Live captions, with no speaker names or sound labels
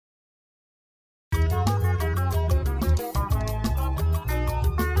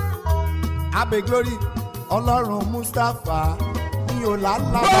abe glory ọlọ́run Mustapha ní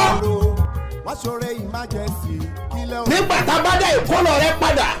ọ̀làlábàárò wọ́n ṣoore emergency kílẹ̀ òun. nígbà tá a bá dá ìkólọ rẹ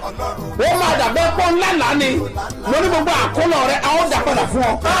padà ó máa dàbẹ́ pọ́ ńlá lánì mo ní gbogbo àkólọ rẹ a ó dà padà fún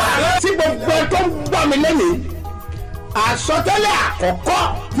ọ. tí gbogbo ẹ tó ń gbọ́ mi lẹ́nìí àsọtẹ́lẹ̀ àkọ́kọ́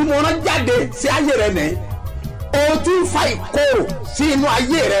tí mo rán jáde sí ayé rẹ nìyí o ti ń fa ìkorò sí inú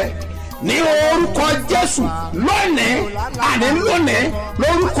ayé rẹ ní orúkọ Jésù lónìí àní lónìí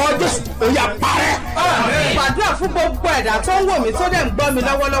lórúkọ Jésù ó yá parẹ́. gbàdúrà fún gbogbo ẹ̀dá tó ń wò mí tó dẹ̀ ń gbọ́ mi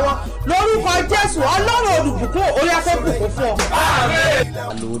lọ́wọ́lọ́wọ́ lórúkọ Jésù ọlọ́run olùbùkún orí afẹ́bùkún fún ọ.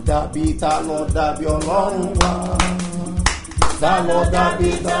 ta ló dàbí ọlọ́run wa ta ló dàbí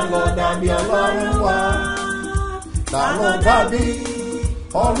ọlọ́run wa ta ló dàbí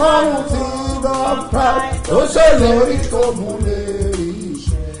ọlọ́run tí dọ́kítà tó ṣèlérí tó múlẹ̀ rí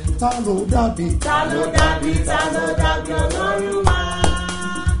iṣẹ́ ta ló dàbí ọlọ́run wa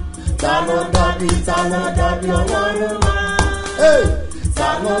ta ló dàbí ọlọ́run wa ta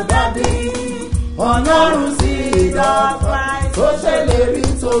ló dàbí ọlọ́run tí dọ́kítà tó ṣèlérí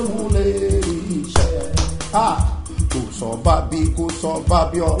tó múlẹ̀ rí iṣẹ́ kò sọ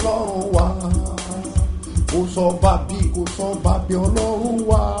bábí ọlọ́run wa kò sọ bábí ọlọ́run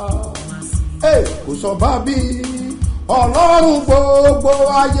wa kò sọ bábí ọlọ́run gbogbo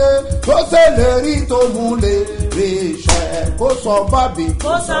ayé tó ṣèlérí tó múlẹ̀ rí iṣẹ́ kò sọ bábí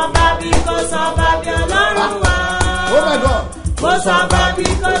ọlọ́run wa oh my God kò sọ bábí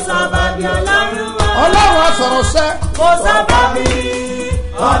ọlọ́run wa ọlọ́run asọ̀rọ̀ sẹ́ kò sọ bábí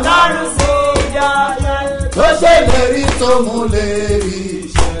ọlọ́run sí ìjọyọ̀ tó ṣèlérí tó múlẹ̀ rí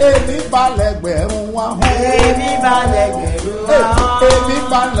iṣẹ́ èmi balẹ̀ gbẹ̀rún wá hàn èmi balẹ̀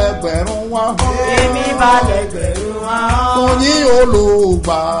gbẹ̀rún wá hàn oyin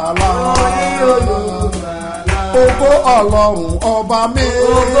olùgbàlà ògo ọlọ́run ọba mi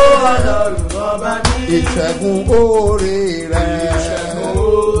ìṣẹ́gun oore rẹ̀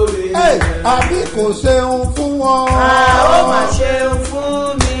àbí kò ṣeun fún wọn. ó mà ṣeun fún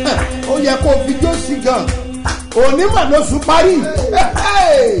mi. ó yẹ kó fi jó sí gan onímọ̀ lóṣù parí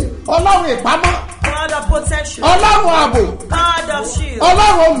ọlọ́run ìpamọ́. God of protection. ọlọ́run ààbò. God of shield.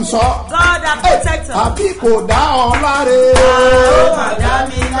 ọlọ́run olùṣọ́. God of protector. àbí kò dá ọ láre. ó mà dá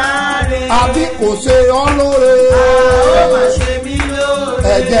mi láre. àbí kò ṣe ọ lóore. ó mà ṣe mí lóore.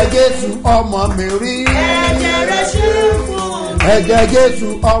 ẹ̀jẹ̀ Jésù ọmọ mi rí. ẹ̀jẹ̀ rẹ̀ ṣe fún mi. ẹ̀jẹ̀ Jésù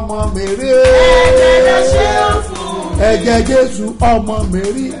ọmọ mi rí. ẹ̀jẹ̀ rẹ̀ ṣe fún mi. ẹ̀jẹ̀ Jésù ọmọ mi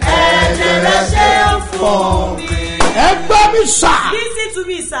rí. ẹ̀jẹ̀ rẹ̀ ṣe fún mi. ẹ gbọ́ mi sà. Listen to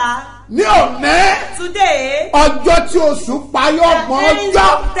me, sir. ní òní. Today. ọjọ́ tí oṣù parí ọgbọ̀n ọjọ́.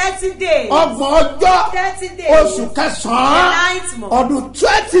 30 days. ọgbọ̀n ọjọ́. 30 days. oṣù kẹsàn-án. The 9th month. ọdún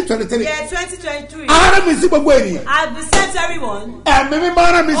 2023. Yeah, 2023. ara mi sí gbogbo ènìyàn. I've been sent to everyone. ẹ̀mí mi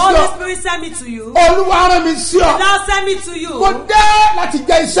máa rán mi sí ọ. Holy Spirit send me to you. Olúwa rán mi sí ọ. Now send me to you. mo dé láti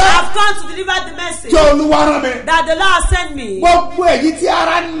jẹ iṣẹ́. I've come to deliver the message tí Olúwa rán mi. that the Lord sent me. gbogbo èyí tí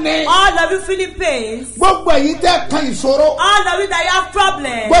ara ní. All of you feeling pains. gbogbo èyí tẹ́ kan ìṣòro. All of you that you have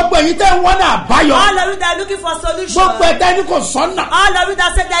problems. gbogbo èyí tẹ́ wọ́n náà àbáyọ. All of you that are looking for solution. gbogbo ẹ̀dá ẹni kò sọ́nà. All of you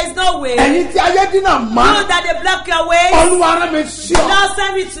that said there is no way. ẹ̀yin tí ayé dínà mọ́. You that they block your way. Olúwa rán mi sí ọ. Now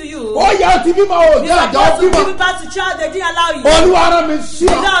send me to you. ó yẹ ọtí bímọ o You jẹ́ are àjọ supposed to bímọ. give back to child, they didn't allow you. Olúwa rán mi sí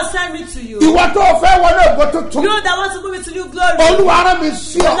ọ. Now send me to you. ìwọ tó fẹ́ wọlé ògo tuntun. You that want to move into new glory. Olúwa rán mi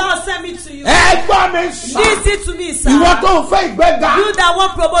sí ọ. Now send me to you. ẹ gbọ́ mi sọ. Listen to me, sir. ìwọ tó fẹ́ ìgbéga. You that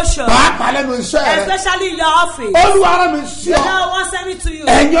want promotion. pàápàá lẹ́nu iṣẹ́ rẹ. Especially in your office. Olúwa rán mi sí ọ. Now want send me to you.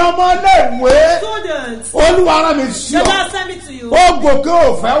 ẹ̀yin ọmọ iléèwé. Students. Olúwa rán mi sí The ọ. Lord send me to you. ó gòkè ò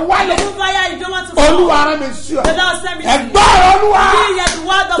fẹ́ wálé. You fire, you don't want to fall. Olúwa rán mi sí ọ. The Lord send me to you. ẹgbẹ́ Olúwa. Hear the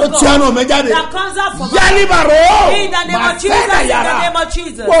word tó of ti ẹnu God mi jáde. that comes out from yálì bàrò. in the name of Jesus. In the name of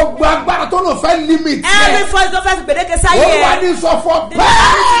Jesus. gbogbo agbára tó lò fẹ́ limit. Every first government gbèdéke Olúwa sáyé. ní sọ fún The Lord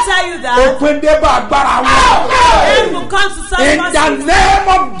need to tell you that. òpin dé bá agbára wọn. Every will come to some in the person. name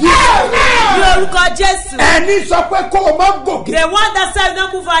of Jesus. Ní orúkọ Jésù. ẹni sọ pé kó o má gòkè. The one that said no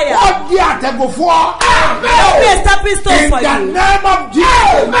move higher. ó di àtẹ̀gùn fún ọ. Don't be a stepping stone in for the you. name of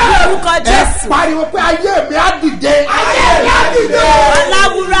Jesus. Ní orúkọ ẹ Jésù. pariwo pé ayé mi á dìde.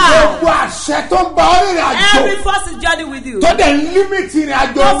 Aláwùrà. gbogbo àṣẹ tó ń bá ọ rìnrìn àjò. Every force is journey with you. tó dẹ̀ ń límìtì ìrìn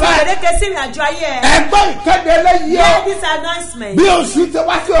àjò Don't rẹ. gbèdéke sí ìrìnàjò ayé ẹ. ẹgbẹ́ ìkéde eléyìí Hear o. this announcement. bí oṣù ti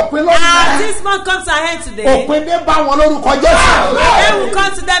wá sí òpin As lónìí. this month comes to an end today. òpin dé bá wọn lórúkọ Jésù. Then will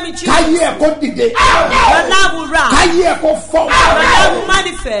come to them in Jesus. káyé ẹ̀ kó dìde. Your love will rise. káyé ẹ̀ kó fọ́. Your love will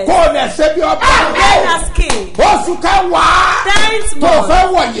manifest. kó o lẹ̀ ṣe bí ọba. Reign as king. oṣù kẹwàá. 10th tó month fẹ́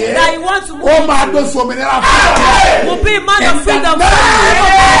wọ̀nyé. that you want to move ó máa into dóṣù òmìnira fún ọ. will be a man of freedom. In the name of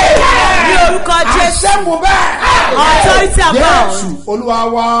Ní orúkọ Jésù. àṣẹ mú bẹ́ẹ̀. Authority abound. Jésù Olúwa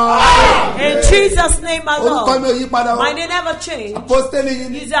wa. In Jesus' name, my Orúkọ mi ò Lord. yí padà o. My name never changed. Apostoli yín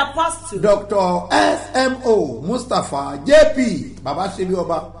ni He's the apostle. Dr. SMO Mustapha JP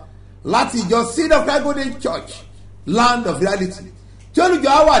Babasebioba láti ìjọ Seed of Christ Golden Church Land of Reality tí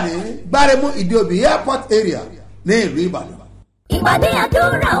olùjọ́ wà ní Gbáremú Ìdíòbí Airport area ní ìlú Ìbàdàn. Ìpàdé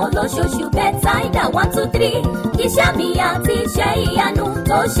àdúrà olóṣooṣù Bethsaida 123 iṣẹ́ mi àti iṣẹ́ ìyanu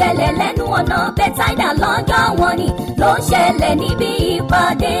tó ṣẹlẹ̀ lẹ́nu ọ̀nà Bethsaida lọ́jọ́ wọn ni ló ṣẹlẹ̀ níbi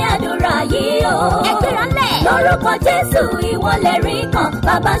ìpàdé àdúrà yìí o. Ẹgbẹ́ránlẹ̀ lórúkọ Jésù ìwọlẹ̀ rí kan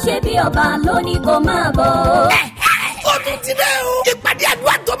Babasebioba lóní kó máa bọ̀. Ó tún ti dé o. Ìpàdé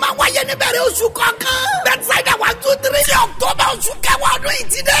àdúrà tó máa wáyé níbẹ̀rẹ̀ oṣù kọ̀ọ̀kan. Bethsaida 123 ní October oṣù kẹwàá ọdún yìí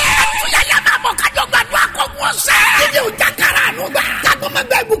ti dé. Ẹ̀túnyẹ̀yẹ̀ máa bọ̀ kájọ gbàdúrà kọ̀ọ̀kan ọ̀sẹ̀. Kíni ò já kára àánú gbà.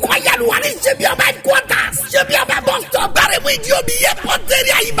 Jágbọ́mọgbẹ́ ìbùkún ayélujára ní Sebioba headquarters. Sebioba bus stop Gbáremú Ìdíòbí airport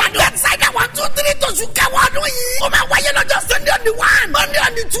area Ìbàdàn. Bethsaida 123 tóṣù kẹwàá ọdún yìí. Ó máa wáyé lọ́jọ́ Sunday on the 1, Monday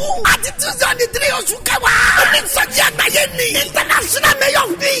on the 2, àti Tuesday on the 3 oṣù kẹwàá. Onísọjí àgbáyé ni International Mayor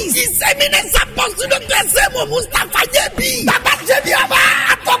of Peace. Ìsẹ̀mínẹ́sì Apostle Dr. SMO Mustapha JP Babasebioba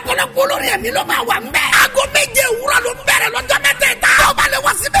àtọ̀pọ̀lọpọ̀ olórí ẹ̀mí ló máa wà ńbẹ̀. Aago 7 òwúrọ̀ ló ń bẹ̀rẹ̀ lọ́jọ́ mẹ́tẹ̀ẹ̀ta. Ọba lè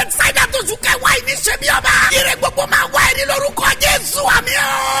wá sí Bethsaida tóṣù kẹwàá yìí ní Sebioba. Ire gbogbo máa wá ẹni lórúkọ Jésù àmín.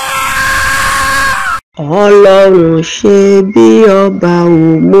 Ọlọ́run ṣe bí ọba ò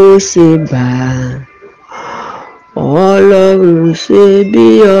Mósè bá. Ọlọ́run ṣe bí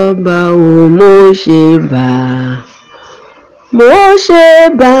ọba ò Mósè bá. Mósè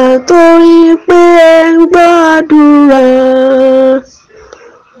bá torí pé ẹ ń gbọ́ àdúrà.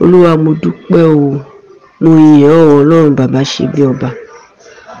 Olúwa mo dúpẹ́ o, mo yìn ọ́ Ọlọ́run Babasebioba.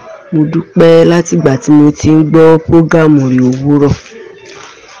 Mo dúpẹ́ látìgbà tí mo ti ń gbọ́ prógámù rí òwúrọ̀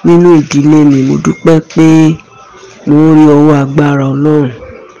nínú ìdílé mi. Mo dúpẹ́ pé mo ń rí ọwọ́ agbára Ọlọ́run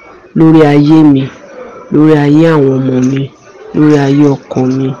lórí ayé mi, lórí ayé àwọn ọmọ mi, lórí ayé ọkọ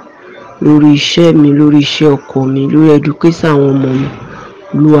mi, lórí iṣẹ́ mi, lórí iṣẹ́ ọkọ mi, lórí ẹdúkẹ́sì àwọn ọmọ mi.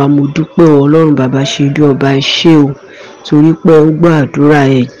 Olúwa mo dúpẹ́ o Ọlọ́run Babasebioba ẹ ṣé o torí pé ó gbọ́ àdúrà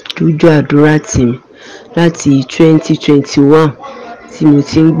ẹ̀ dójú àdúrà tì mí láti 2021 tí mo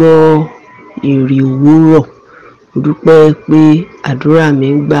ti ń gbọ́ ìrì òwúrọ̀. Mo dúpẹ́ pé àdúrà mi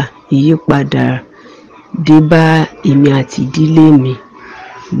ń gbà, ìyípadà dé bá èmi àti ìdílé mi.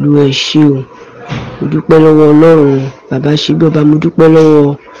 Olúwa ẹ ṣé o. Mo dúpẹ́ lọ́wọ́ Ọlọ́run Babasebioba. Mo dúpẹ́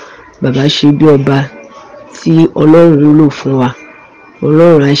lọ́wọ́ Babasebioba tí Ọlọ́run ń lò fún wa.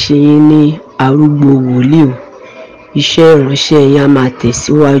 Ọlọ́run á ṣe yín ní arúgbó wòlíì o. Iṣẹ́ ìránṣẹ́ yín á máa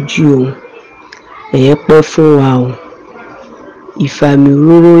tẹ̀síwájú o. Ẹ pẹ́ fún wa o. Ìfàmì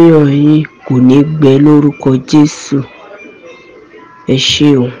òróró yàn yín kò ní gbẹ lórúkọ Jésù. Ẹ ṣé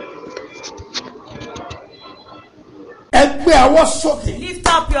o. Ẹgbẹ́ ọwọ́ sókè. Lift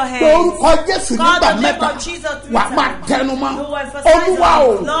up your hands. Orúkọ Jésù nígbà God, the name mẹ́ta. of Jesus three Wà á máa times. tẹnu mọ́. You will emphasize Olúwa o.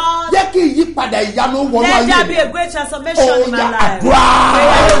 on it. Lord, Jẹ́ kí ìyípadà ìyanu wọnú let ayé there mi. be a great transformation in my Oya life. àdúrà.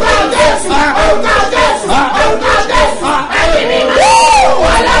 Orúkọ Jésù. Orúkọ Jésù. Orúkọ Jésù.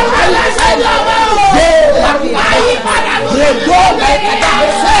 Ọlọ́run ẹlẹ́sẹ̀ lọ́wọ́. Àyípadà ló ṣe gbó ẹ̀ka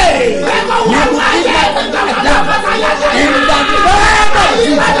ṣe. Nínú ìgbà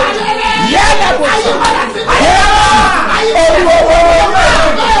ìgbà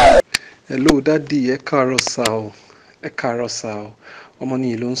Hello daddy, ẹ káàárọ̀ sà o, ẹ káàárọ̀ sà o. Ọmọ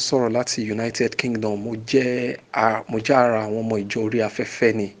nìyí ló ń sọ̀rọ̀ láti United Kingdom. Mo jẹ́ ara àwọn ọmọ ìjọ orí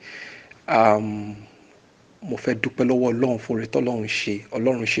afẹ́fẹ́ ni. Mo fẹ́ dúpẹ́ lọ́wọ́ Ọlọ́run fún oore tọ́lọ́run ṣe.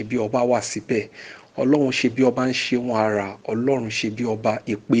 Ọlọ́run ṣe bí ọba wà síbẹ̀. Ọlọ́run ṣe bí ọba ń ṣe wọn ara. Ọlọ́run ṣe bí ọba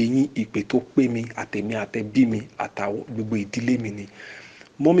ìpè yín, ìpè tó pè mí àtẹ̀mí àtẹ̀bí mi àtàwọn gbogbo ìdílé mi ni.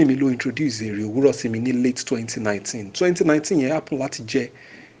 Mọ́mì mi ló introduce èrè òwúrọ̀ sí mi ní late 2019. 2019 yẹn happen láti jẹ́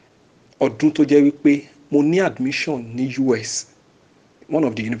ọdún tó jẹ́ wípé mo ní admission ní US, one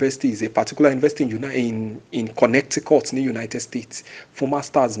of the universities, a particular university in Connecticut ní United States fún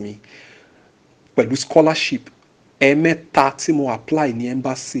masters mi pẹ̀lú scholarship. Ẹ̀ẹ̀mẹ́ta tí mo apply ní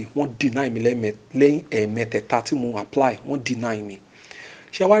embassy wọ́n deny mi lẹ́yìn ẹ̀ẹ̀mẹ́tẹ̀ta tí mo apply wọ́n deny mi.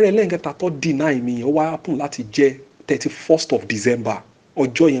 Ṣé wá rí ẹlẹ́ǹkẹta tó deny mi ó wá happen láti jẹ́ 31st of December.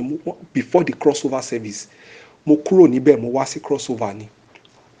 Ọjọ́ yẹn before the crossover service mo kúrò níbẹ̀ mo wá sí crossover ni.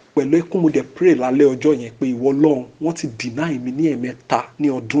 Pẹ̀lú ẹkún mo dẹ̀ pray lálẹ́ ọjọ́ yẹn pé ìwọ Ọlọ́run wọ́n ti deny mi ní ẹ̀ẹ̀mẹ́ta ní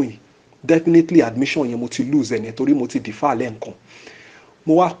ọdún yìí. Definitely admission yẹn mo ti lose ẹ̀ nítorí mo ti defer lẹ́ǹkan.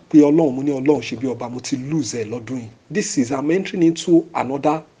 Mo wá pe Ọlọ́run, mo ní Ọlọ́run ṣe bí ọba, mo ti lose ẹ̀ lọ́dún yìí. This is I'm entering into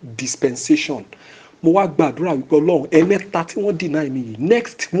another dispensation. Mo wá gbàdúrà wípé Ọlọ́run ẹ̀ẹ̀mẹ́ta tí wọ́n deny mi yìí,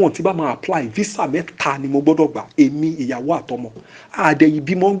 next one tí bá máa apply visa mẹ́ta ni mo gbọ́dọ̀ gbà, èmi ìyàwó àtọmọ. Àdẹ̀yìí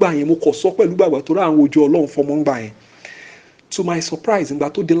bímọ ń gbà yẹn mo kọ̀ sọ pẹ̀lú gbàgbọ́ torí àwọn ojú Ọlọ́run fọmọ ń gbà yẹn. To my surprise, ìgbà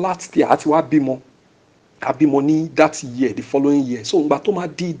tó di last year àti wá bímọ àbímọ ní that year the following year so ìgbà tó máa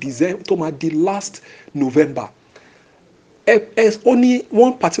di December tó máa di last November only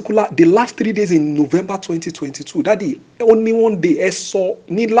one particular the last 3 days in November 2022 daddy only one day ẹ sọ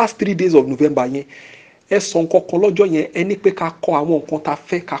ní last 3 days of November yẹn ẹ sọ nǹkan kan lọ́jọ́ yẹn ẹni pé ká kọ àwọn nǹkan tá a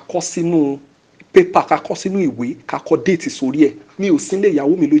fẹ́ ká kọ sínú pépà ká kọ sínú ìwé ká kọ déètì sórí ẹ̀ mi ò sí nílé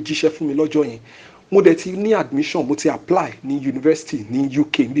ìyàwó mi ló jíṣẹ́ fún mi lọ́jọ́ yẹn mo dẹ̀ ti ní admission mo ti apply ní university ní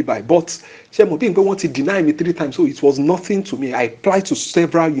UK níbí báyìí but ṣe mo bí n pé wọ́n ti deny me 3 times so it was nothing to me I applied to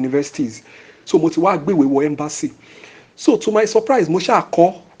several universities so mo ti wá gbéwèé wọ embassy so to my surprise mo ṣáà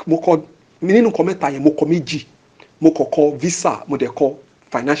kọ mo kọ nínú nǹkan mẹ́ta yẹn mo kọ méjì mo kọ visa mo dẹ̀ kọ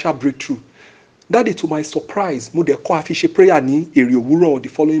financial breakthrough daddy to my surprise mo dẹ̀ kọ́ àfiṣe prayer ní èrè òwúrọ̀ the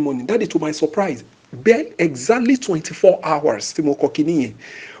following morning daddy to my surprise bẹ́ẹ̀ exactly 24 hours tí mo kọ kíní yẹn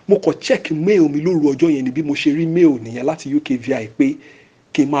mo kọ check mail mi lóru ọjọ́ yẹn ni bí mo ṣe rí mail nìyẹn láti UK VI pé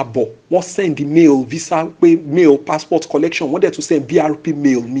kí n máa bọ̀ wọ́n send mail visa pé mail passport collection wọ́n dẹ̀ tún send BRP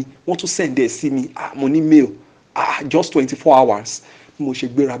mail mi wọ́n tún send ẹ̀ sí mi mo ní mail just 24 hours bí mo ṣe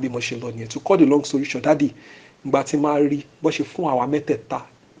gbéra bí mo ṣe lọ nìyẹn to cut the long story short daddy ìgbà tí máa rí bó ṣe fún àwa mẹ́tẹ̀ẹ̀ta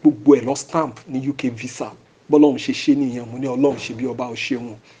gbogbo ẹ̀ lọ stamp ní UK visa bọ́lọ́run ṣe ṣe nìyẹn mo ní ọlọ́run ṣe bí ọba ò ṣe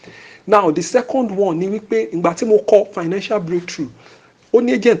wọn. Now the second one ni wípé ìgbà tí mo kọ financial breakthrough ó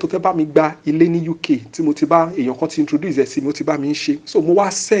ní agent tó fẹ́ bá mi gba ilé ní UK tí mo ti bá èèyàn kan ti introduce ẹ̀ sí mi ó ti bá mi ń ṣe so mo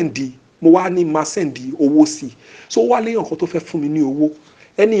wá ní máa send owó sí i so ó wá léèyàn kan tó fẹ́ fún mi ní owó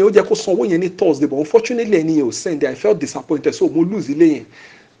ẹni yẹn ó jẹ́ kó san owó yẹn ní Thursday but unfortunately ẹni yẹn ò send I felt disappointed so mo lose ilé yẹn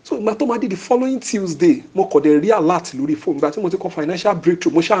so ìgbà tó máa di the following Tuesday mo kọ̀ dé rí alert lórí phone ìgbà tí mo ti kọ financial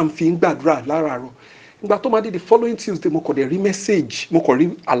breakthrough mo ṣáà ń fi ń gbàdúrà láràárọ̀ ìgbà tó máa di the following Tuesday mo kọ̀ dé rí message mo kọ̀ rí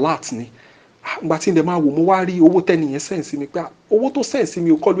alert ni ìgbà tí ndẹ̀ máa wò mo wá rí owó tẹ́ni yẹn send sí mi pé owó tó send sí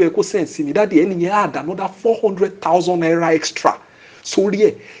mi ò kọ́ ló yẹ kó send sí mi dáàdi ẹni yẹn add another 400,000 naira extra sórí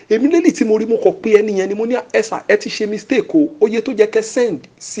ẹ̀ èmi lélì tí mo rí mo kọ pé ẹni yẹn ni mo ní ẹ̀sà ẹ ti ṣe mistake o oye tó jẹ́ kẹ́ send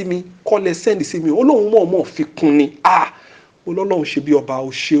sí mi kọ́ lẹ send sí mi ó lóun mọ̀ọ́mọ̀ fi kún ni ọlọ́run ṣe bí ọba ò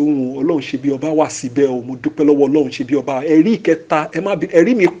ṣeun o ọlọ́run ṣe bí ọba wà síbẹ̀ o mo dúpẹ́ lọ́wọ́ ọlọ́run ṣe bí ọba ẹ̀rí ìkẹta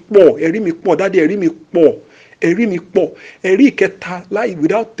ẹ̀rí mi pọ̀ dáàdi ẹ̀rí mi pọ̀ ẹ̀rí ìkẹta láì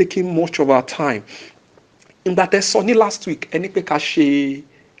without taking much of our time ìgbà tẹ́ sọ ní last week ẹni pé ká ṣe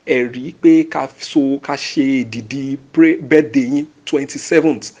ẹ̀rí pé ká ṣe ìdìdí birthday yín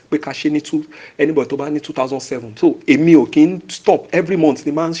 27th pé ká ṣe ní anybody tó bá ní 2007 so èmi ò kí ń stop every month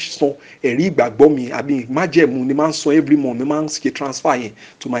ni máa ń san ẹ̀rí ìgbàgbọ́ mi àbí májẹ̀mú ni máa ń san every month ni máa ń ṣe transfer yẹn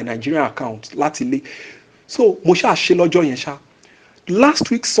to my Nigerian account láti ilé so mo ṣáà ṣe lọ́jọ́ yẹn ṣá last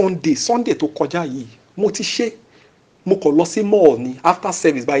week Sunday tó kọjá yìí mo ti ṣe mo kàn lọ sí mall ni after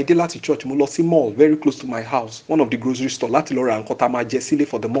service báyìí dé láti church mo lọ sí mall very close to my house one of the grocery store láti lọ ra nǹkan tá a máa jẹ sílé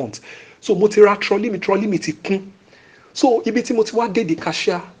for the month so mo ti ra trolley mi ti kún so ibi tí mo ti wá dé di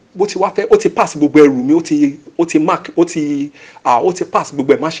cashier bó ti wá fẹ́ ó ti pass gbogbo ẹrù mi ó ti mark ó ti pass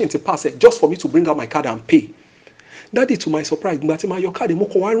gbogbo ẹ̀ machine ti pass ẹ̀ just for me to bring out my card and pay daddy to my surprise ìgbà tí máa yọ káàdì mo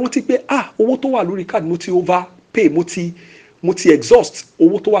kàn wá rántí pé owó tó wà lórí káàdì mo ti overpay mo ti exhaust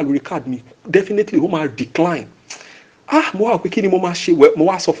owó tó wà lórí káàdì mi definitely ó máa decline mo wá pé kí ni mo máa ṣe mo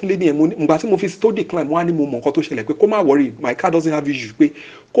wá sọ fún lady yẹn ìgbà tí mo fi tó decline mo wá ní mo mọ nǹkan tó ṣẹlẹ̀ pé kó má worry my card doesn't have issue pé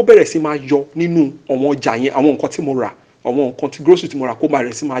kó bẹ̀rẹ̀ sí máa yọ nínú àwọn ọjà yẹn àwọn nǹkan tí mo rà àwọn nǹkan tí grocery tí mo rà kó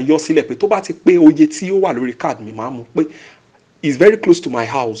bẹ̀rẹ̀ sí máa yọ sílẹ̀ pé tó bá ti pé oye tí ó wà lórí card mi máa mú pé it's very close to my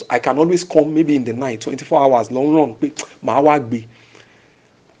house I can always come maybe in the night 24 hours long run pé màá wá gbé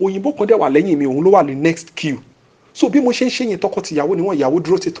òyìnbó kan dẹ̀ wà lẹ́yìn mi òun ló wà ní next queue so bí mo ṣe ń ṣe yẹn tọkọtìyàwó ni wọn ìyàwó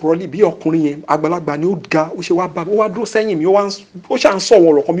dúró ti tọrọlì bí ọkùnrin yẹn àgbàlagbà ni ó ga ó ṣe wá bá ó wá dúró sẹ́yìn mi ó ṣà ń sọ àwọn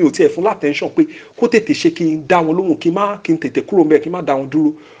ọ̀rọ̀ kan mi ò tiẹ̀ fún látẹ̀ńṣọ̀n pé kó tètè ṣe kí n dá wọn lóhùn kí n tètè kúrò mbẹ̀ kí n má dá wọn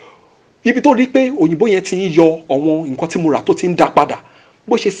dúró ibi tó rí pé òyìnbó yẹn ti ń yọ àwọn nǹkan tí mo rà tó ti ń dá padà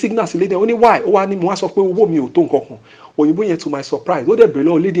bó ṣe signal sí lédè ó ní why ó wá ní mo wá sọ pé owó mi ò tó nǹkan kan òyìnbó yẹn to my surprise ó dẹ̀ bèrè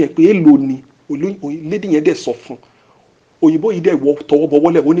lọ́wọ́ lédè yẹn pé èèlò ni lédè yẹn dẹ̀ sọ fún òyìnbó yìí dẹ̀ tọwọ́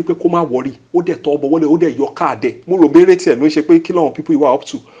bọ̀wọ́lẹ̀ ó ní pé kó má wọrí ó dẹ̀ tọwọ́ bọ̀wọ́lẹ̀ ó dẹ̀ yọ káàdẹ̀ mo rò bẹ́ẹ̀rẹ̀ tiẹ̀ ló ń ṣe pé kí lọ́wọ́ people were up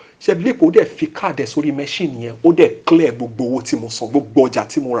to ṣe bí lẹ́pọ̀ ó dẹ̀ fi káàdẹ̀ sórí machine yẹn ó dẹ̀ clear gbogbo owó tí mo san gbogbo ọjà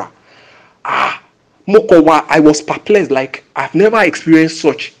tí mo rà mo kọ̀ wá I was perplexed like I've never experienced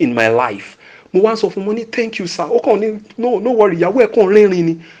such in my life mo wá sọ fún mo ní thank you sir ó kàn ní no worry ìyàwó ẹ̀ kàn rẹ́rìn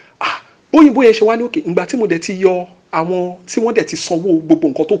ni bóyìnbó yẹn ṣe wá ní òkè ìgbà tí mo dẹ̀ ti yọ àwọn tí wọ́n dẹ̀ ti sanwó gbogbo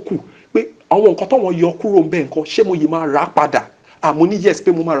nǹkan tó kù pé àwọn nǹkan táwọn yọ kúrò ń bẹ́ẹ̀ nǹkan ṣé mo yìí máa rà padà mo ní yes pé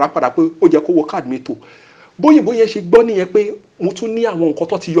mo máa rà padà pé ó jẹ́ kó wọ káàdì mi tó bóyìnbó yẹn ṣe gbọ́ nìyẹn pé mo tún ní àwọn nǹkan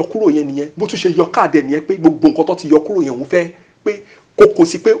tó ti yọ kúrò yẹn nìyẹn bó tún ṣe yọ káàdì ẹ̀ nìyẹn pé gbogbo nǹkan tó ti yọ kúrò yẹn òun fẹ́ pé kókó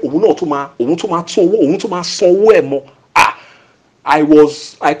sí pé òun tún máa tún owó òun tún máa san owó ẹ̀ mọ́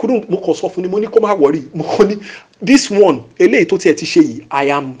I couldn't mo kàn sọ fún ni mo ní kó má worry mo kàn ní this one eléyìí tó tiẹ̀ ti ṣe yìí I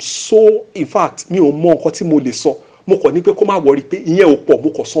am so in fact mi ò mọ nǹkan tí mo lè sọ mo kàn ní pé kó má worry pé ìyẹn ò pọ̀ mo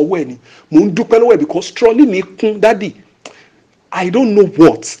kàn sanwó ẹ̀ ni mo ń dúpẹ́ lọ́wọ́ ẹ̀ because trolley mi kún dádì I don't know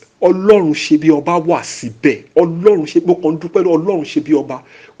what ọlọ́run ṣe bí ọba wà síbẹ̀ ọlọ́run ṣe mo kàn ń dúpẹ́ lọ́wọ́ ọlọ́run ṣe bí ọba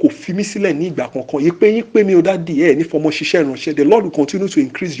kò fi mí sílẹ̀ ní ìgbà kankan yìí pé mi ò dádì ẹ̀ ní fọmọ ṣiṣẹ́ ìránṣẹ́ the Lord will continue to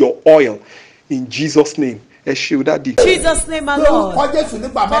increase your oil in Jesus name. Ẹ ṣé o dádì. Jesus name my Lord. Lórúkọ Jésù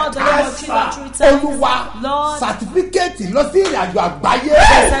nígbà mẹ́ta. Olúwa sàtífíkẹ́ẹ̀tì lọ sí ìrìnàjò àgbáyé.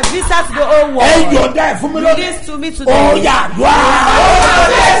 There's a visa to the whole world. Ẹ yọ̀ọ̀dá ẹ̀ fún mi lónìí. Release to me today. Ó yá àdúrà.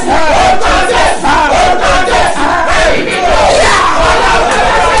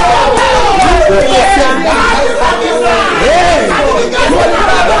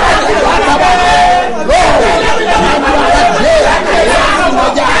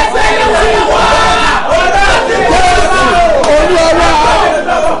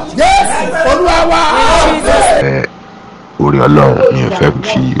 Orí ọlọ́run mi ò fẹ́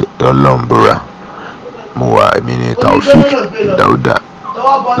fi ọlọ́run búra mo wà èmi ní Taofik Dauda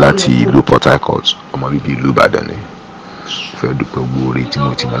láti ìlú Port Harcourt ọmọ bíbí ìlú Ìbàdàn ni fẹ́ dúpẹ́ gbogbo orí tí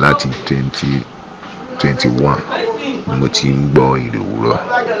mo ti mọ̀ láti 2021 ni mo ti ń gbọ́ ìrè òwúrọ̀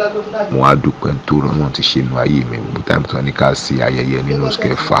mo wá dúpẹ́ tó rọ́nà ti ṣe inú ayé mi gbogbo táìmù tí wọ́n ní ká sí ayẹyẹ nínú oṣù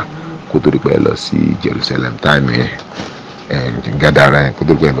kẹfà kó tó dípẹ́ lọ sí Jerusalem táìmù yẹn gádàrá yẹn kó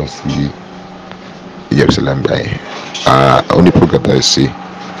tó dípẹ́ lọ sí Jerusalem gbà yẹn only program that I say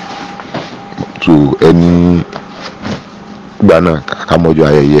to any gbana kamojo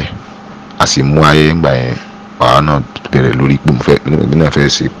ayẹyẹ a sì mú ayẹyẹ gbà yẹn wàá náà bẹ̀rẹ̀ lórí pé mo náà fẹ́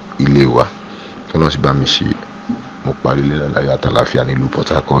ṣe ilé wa tí wọ́n sì bá mi ṣe mo parí ilé náà láyọ̀ àtàlàfíà nílùú Port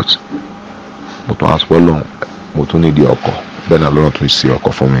Harcourt mo tún aṣọ lọ́hùn mo tún nídìí ọkọ̀ bẹ́ẹ̀ náà lọ́rùn tún ṣe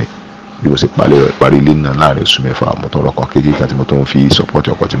ọkọ̀ fún mi bí mo ṣe parí ilé náà láàrin oṣù mẹ́fà mo tún rọkọ̀ kéjì kan tí mo tún fi support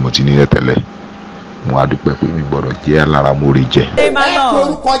ọkọ̀ tí mo ti ní tẹ́lẹ̀ mo á dúpẹ́ pé mi gbọ́dọ̀ jẹ́ alára mórí jẹ.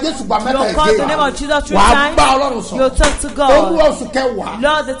 Orúkọ Jésù gba mẹ́ta ìgbé wa wà á bá Ọlọ́run sọ. Olúwa oṣù kẹwàá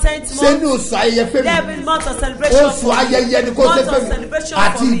ṣé ní oṣù ayẹyẹ fẹ́mi oṣù ayẹyẹ ni kò ṣe fẹ́mi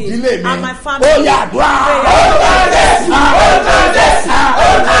àti ìdílé mi ó yá àdúrà.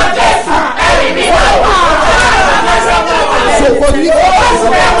 Sọ̀kò ní kò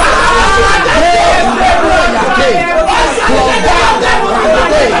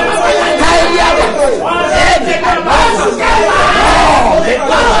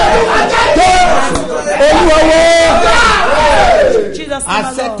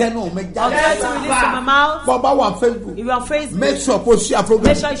Baba on Facebook. If you're on Facebook, make sure post share program.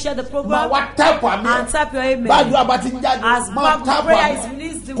 Make sure you share the program. What type of and type your email. Badu abatinja. As prayer is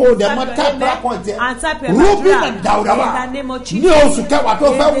released, the code them type prayer point. And type your Ruby and Dauda. In the name of Jesus. Ní oṣù kẹwàá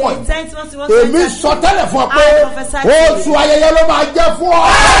tó fẹ́ wọ̀. Èmi sọ tẹ́lẹ̀ fún ọ pé oṣù ayẹyẹ ló máa jẹ́ fún ọ.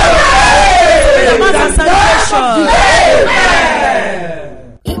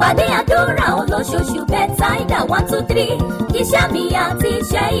 Ìpàdé àdúrà olóṣooṣù Bẹ́táídà 123 iṣẹ́ mi àti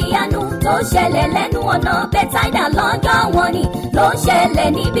iṣẹ́ ìyanu tó ṣẹlẹ̀ lẹ́nu ọ̀nà Bẹ́táídà lọ́jọ́ wọn ni ló ń ṣẹlẹ̀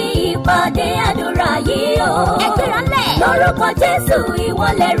níbi ìpàdé àdúrà yìí o. Ẹgbẹ́ránlẹ̀ lórúkọ Jésù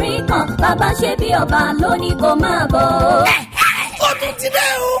ìwọlẹ̀ rí kan Babasebioba lónìí kò máa bọ̀. Ó tún ti dé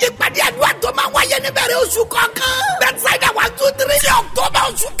o. Ìpàdé àdúrà tó máa wáyé níbẹ̀rẹ̀ oṣù kọ̀ọ̀kan. Bẹ́táídà 123 ti October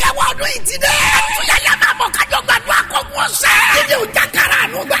oṣù kẹwàá ọdún yìí ti dé. Ẹ̀túnyẹ̀yẹ̀ máa bọ̀ kájọ gbàdúrà kọ̀ọ̀kan ọ̀sẹ̀. Ìdí òjà kára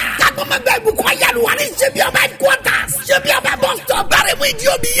àánú gbà. Kágbọ́mọgbẹ́ ìbùkún ayélujára ní Sebioba headquarters. Sebioba bus stop bẹ̀rẹ̀ mú ìdí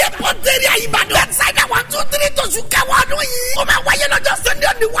omi yẹ pọ́ńtẹ́rì Ìbàdàn. Bẹ́táídà 123 tó oṣù kẹwàá ọdún yìí. Ó máa wáyé lọ́jọ́ Sunday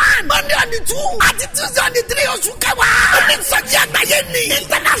on the 1, Monday on the 2, àti Tuesday on the 3 oṣù kẹwàá. Onísọjí àgbáyé ni.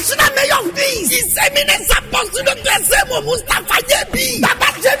 International Mayor of Peace. Ìsẹ̀mínẹ́sà Pọ́sùlù Gbèsèmù Mustapha Jẹ́bi.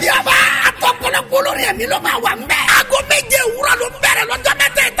 Babasebioba àtọ̀pọ̀lọpọ̀ olórin ẹ̀mí ló máa wà ńbẹ̀. Aago méje òwúrọ̀ ló ń bẹ̀rẹ̀ lọ́jọ́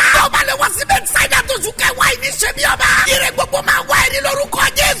mẹ́tẹ̀ẹ̀ta. Ó bá lè wá sí Bẹ́táídà tó oṣù kẹwàá yìí ní Sebioba. Ire gbogbo máa wá ẹni lórúkọ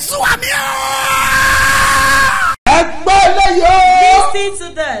Jésù àmì ọ́. Ẹgbẹ́ lẹ́yọ̀. Listen to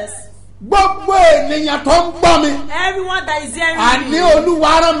this. Gbogbo ènìyàn tó ń gbọ́ mi. Everyone that is hearing Àní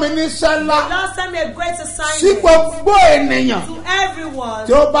Olúwa rán mi níṣẹ́ ńlá. Lord send me a great Sí assignment gbogbo ènìyàn to everyone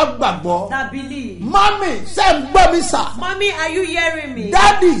tí ó bá gbàgbọ́. that believe. Mami ṣé ń gbọ́ mi sà? Mommy, are you hearing me?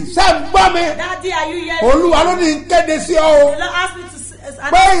 Dádì ṣé ń gbọ́ mi? Daddy, are you hearing me? Olúwa ló ní kéde sí ọ o. The Lord asked me to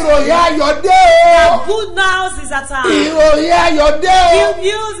And pé ìròyìn ayọ̀ dé o. good news is at hand. ìròyìn ayọ̀ dé o. Good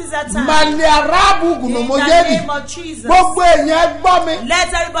news is at hand. màlẹ̀ arábù In the gùnùmọ́jẹ́rì. name of Jesus. gbogbo èèyàn gbọ́ mi. Let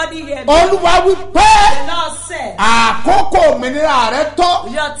everybody hear me. olúwa wí pé The Lord said, àkókò òmìnira rẹ tó.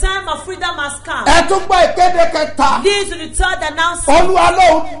 your time of freedom has come. ẹ tún gbọ́ ìkéde kẹta. This is the third announcement. olúwa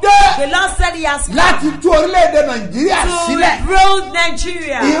lóun dé The Lord said he has come láti tú orílẹ̀-èdè nàìjíríà to sílẹ̀. rebuild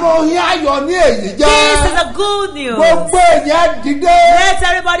Nigeria. ìròyìn ayọ̀ ní èyí This jẹ́. is a good news. gbogbo èèyàn dìde. Let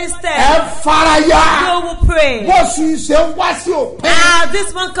everybody ẹ stand. faraya. You will pray. bó sì ṣe ń wá sí òpin. As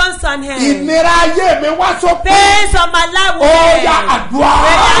this one comes to an end, ìnira ayé mi wá sópin. pains of my life will ó end. yá àdúrà.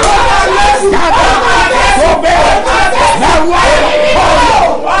 Prayer. yàtọ̀ tó bẹ́ẹ̀ lẹ́rú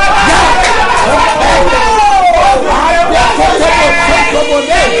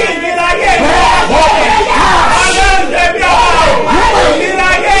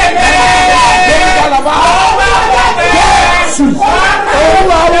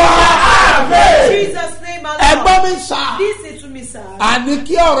Jesus' name ẹgbọ́n alone. mi sá. Listen to me, sir. àní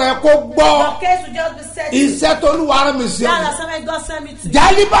kí ọ̀rọ̀ ẹ kó gbọ́. Your case will just be settled. iṣẹ́ tó lù wàrà mi sí. That's assignment God sent me to you.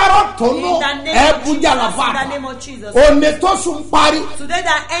 jálíbárọ̀ tó In nù the name ẹ of bú Jesus. jàlàfà. In the name of Jesus. òní tó sùn parí. Today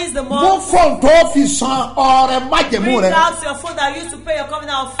that ends the mú month. fóònù tó fi san ọrẹ májẹ̀mú Bring rẹ. out your phone that you used to pay your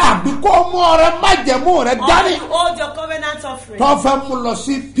covenant offering. àbí kó mú ọrẹ májẹ̀mú rẹ Or dání. you hold your covenant offering. tó fẹ́ mú lọ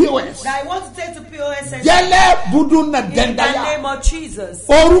sí pos. That I want to take to POS center. jẹ́lẹ̀ budu nà In the dẹ́ndayà. name of Jesus.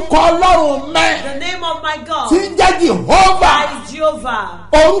 orúkọ ọlọ́run mẹ́. The name of my God. tí ń jẹ́ jehova. That is Jehovah.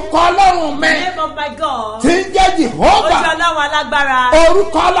 orúkọ ọlọ́run The mẹ́. name of my God. tí ń jẹ́ jehova. Ojú Ọlọ́run alágbára.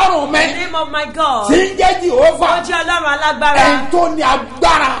 orúkọ ọlọ́run The mẹ́. name of my God. tí ń jẹ́ jehova. Ojú Ọlọ́run alágbára. ẹni tó ní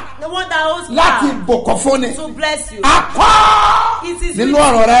agbára The one that holds láti power bòkọ̀ fúnni. to bless you. akọ́ It is nínú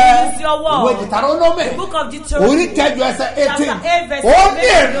written, ọ̀rọ̀ rẹ. it is your ìwé word. Deuteronomy Book of Deuteronomy. orí kẹjọ ẹsẹ̀ 18. Chapter 8 verse ó ní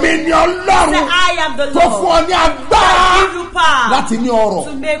 8. èmi ni Say, ọlọ́run I am the tó fún Lord. ọ ní I agbára give you power láti ní ọrọ̀.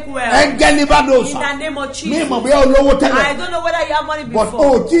 to make well. ẹngẹ́lì bá dò In sá. the name of mi Jesus. mọ̀ bí olówó I tẹ́lẹ̀. don't know whether you have money but before.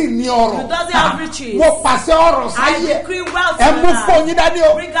 o tí ì ní ọrọ̀. You doesn't have riches. mo pàṣẹ ọrọ̀ I sáyé. decree wealth ẹ in mú your life. fóònù dání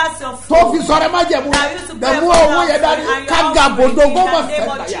o. Bring out your tó fi food. sọ̀rọ̀ má jẹ̀mú. That used to pray ẹ mú for owó yẹn offering dání. and your kága offering bòdò in gómọ̀ the name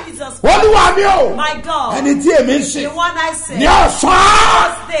of sẹ́ńtàyà. Jesus. olúwa mi o. My God. ẹni tí èmi ń sìn. The one I said. ní ọ̀sán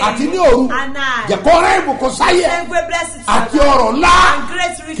Thursday àti ní òru. and night. jẹ̀kọ́ rẹ̀ ìbùkún sáyé. Send great blessings to àti your life. ọ̀rọ̀ ńlá. And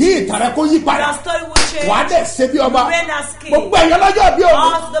great kí riches. ìtàrẹ kó yí padà. Your story will change. wà á dẹ̀ ṣe bí ọba. You reign as king. gbogbo ẹ̀yọ́ lọ́jọ́ bí òní.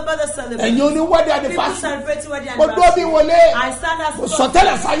 All to the brother celebrate. ẹ̀yin oníwọ́dẹ People àdìfásí. celebrate wedding mo dúró bí anniversary. wọlé. I stand as mo sọ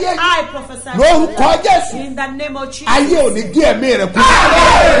tẹ́lẹ̀ sáyé yìí. I prophesy. lórúkọ jésù. In the name of Jesus. ayé ò ní gé ẹ̀mí rẹ̀ kú.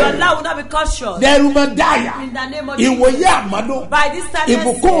 Your life will not be cut short. dẹ́rù mọ́ dáyà. In the name of Jesus. ìwòye àmọ́dún. By this time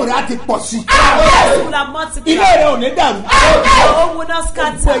ìbùkún rẹ̀ á ti pọ̀ sí. blessings will have multiplied. ilé rẹ̀ ò ní dàrú. Your home will not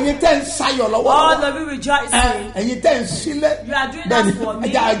gbogbo scatter. ẹ̀yin tẹ́ ń sayọ̀ All lọ́wọ́. of you rejoicing. ẹ̀yin tẹ́ ń sílẹ̀. You are doing bẹ́ẹ̀ni that for me.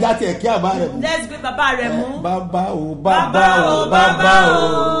 ẹja tiẹ̀ kí àbá rẹ̀ mú. Let's greet Baba Remu. bàbá o Bàbá o, Bàbá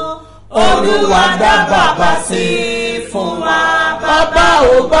o, Olúwa dá bàbá sí fún wa. bàbá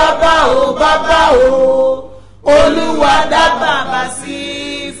o bàbá o bàbá o olúwa dá Bàbá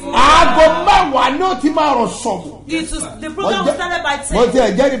sí fún wa. aago mẹ́wàá ní o ti máa rọ̀ sọ̀mù. The program was started by mo 10. ti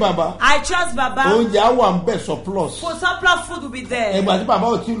ẹ̀ jẹ́rìí bàbá. I trust Baba. oúnjẹ á wà ń bẹ̀ surplus. For surplus food will be there. ẹgbàá tí bàbá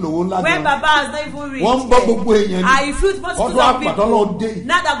ò tí ì lówó ńlá When gan. Baba has not even reached. wọ́n ń gbọ́ gbogbo èèyàn I refuse multitudes ọdún of àgbàdo náà people. dé yìí.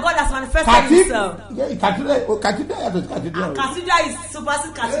 Now that God has manifested kàtí himself. kàtídà yàtọ̀ sí kàtídà. Cathedral is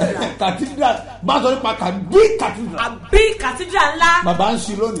supersede cathedral. kàtídà bá sọ nípa kàdí kàtídà. A big cathedral ńlá. bàbá ń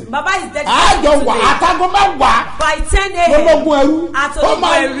ṣí lónìí. Baba is dead. àjọ wà àtàgọ́ mẹ́wàá. By 10 a.m. ológun ẹrú At ó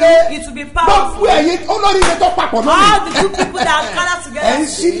máa Ológun lé Ẹrú, it will be powerful. gbogbo ẹ̀yin olórí ilé tó papọ̀ All the lónìí. good people that are gathered together. ẹ̀ ń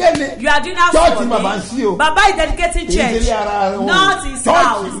sílé ni You are doing that church for bàbá ń me. sí o. Baba is dedicating Kì í ṣe church. ilé ara wọn. Not his Church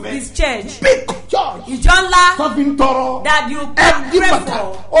house, ni. his church. big church Ìjọ ńlá tó fi ń tọrọ that you ẹbí pray bàtà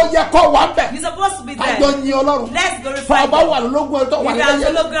for. ó yẹ kó wà bẹ̀. You're supposed to be there. kájọ yin ọlọ́run. Let's fún glorify ọba God. wà lólógún ẹrú tó wà If you are lẹ́yẹ.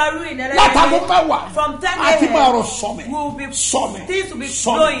 Sologaru in látàgọ́ mẹ́wàá from 10 àti máa a.m. rọ sọmẹ we will be sọmẹ things will be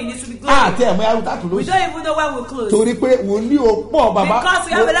sọmẹ. flowing. It will be glowing. àti ẹ̀mọ́ ẹrú tàtù ló We sì. don't even know when we'll close. torí pé wòlíì ò pọ̀ bàbá Because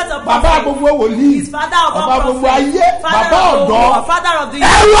we have a lot of bàbá prophets. gbogbo wòlíì His father of all bàbá gbogbo prophets. ayé Father bàbá of the ọ̀dọ́ world, Father of the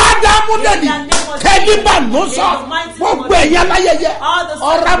ẹ̀rù ádámúdẹ́ni In the name of kẹ́líbà Jesus. ló sọ In the mighty name gbogbo of ẹ̀yà láyẹyẹ All the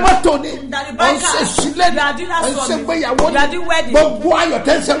ọ̀rá mọ́tò ni that the ọ̀ ń banker, ṣe sílẹ̀ ni you are doing that ọ̀ ń for ṣe me. gbéyàwó You ni are doing wedding. gbogbo ayọ̀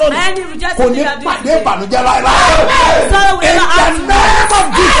tẹ́ ń ṣe lónìí Any rejection kò ní you are doing pàdé today. ìbànújẹ́ láéláé Sorrow will not in happen. the name of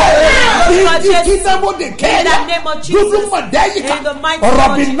Because Jesus Jesus- ìdíkínáwó de In kẹ́yà the name of Jesus. dúdú mọ̀dẹ́yìká In the mighty name of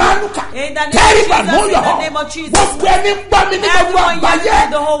ọ̀rọ̀bì Jesus. nánúkà In the name of kẹ́rìbà Jesus. lóyọ̀ In the name of Jesus. gbogbo ẹni gbọ́ mi ní gbogbo Everyone àgbáyé hearing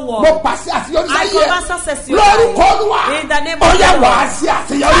in the whole world. mo pàṣẹ àṣeyọrí I sáyé command success to your lórúkọ life. olúwa In the name of ọ̀yà the Lord. wàá sí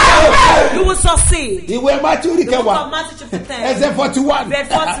àṣeyọrí. You will succeed. ìwé Mátíù orí The book kẹwàá of Matthew chapter 10. ẹsẹ̀ 41 Verse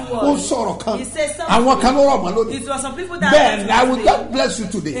 41. ó sọ̀rọ̀ kan He says something. àwọn kan ló rọ̀ mọ́ lónìí. It was some people that. Then I will just bless you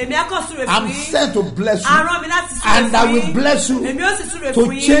today. Èmi á kàn súre fún I'm yín. sent to bless you. Arán mi láti súre fún yín. And I will bless you Èmi ó sì súre to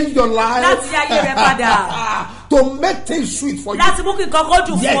fún yín. change your life. Láti yí ayé rẹ padà. To make things sweet for you. Láti mú kí nǹkan kó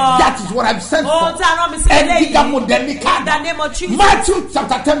dùn Yes, fún ọ. that is what I'm sent for. Ohun tí arán mi sí And eléyìí. in the name of Jesus. Matthew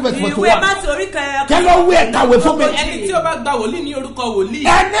chapter 10 verse Ìwé 41. Matthew orí kẹrin. Kẹ́lọ́ wí ẹ̀ka wé fún mi. Ẹni tí ó bá gba wòlíì ní orúkọ wòlíì.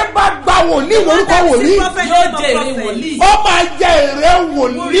 Ẹni bá gba wòlíì lórúkọ wòlíì. Yóò jẹ èrè wòlíì. Ó máa jẹ èrè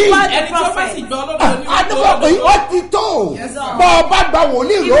wòlíì. Ẹni tí ó bá sì gbọ́ ọlọ́run ní Adúgbò pé ó ti tó. Bọ́ ọ bá gba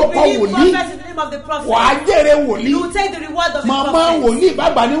wòlíì lórúkọ wòlíì. Wàá jèrè wòlíì. You will take the reward of the Màmá prophet. wòlíì bá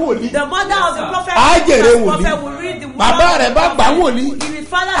gbà ní wòlíì. The mother of the prophet. Á jèrè the prophet wòlíì. will read the word Bàbá of rẹ̀ the bá gbà prophet. wòlíì. If his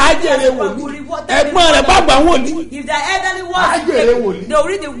father Á reads jèrè the word, wòlíì. will reward them. Ẹ̀gbọ́n rẹ̀ bá gbà wòlíì. If the elderly Á jèrè ones, wòlíì. they will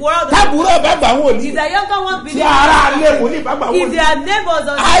read the word of the Tábùrọ̀ bá gbà wòlíì. If the younger ones Tí believe, ara alẹ́ wòlíì bá gbà if wòlíì. their neighbors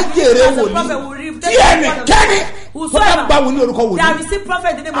or Á jèrè the prophet will wòlíì. read Tí ẹnikẹ́ni tó bá gbà wòlíì lórúkọ that wòlíì. receive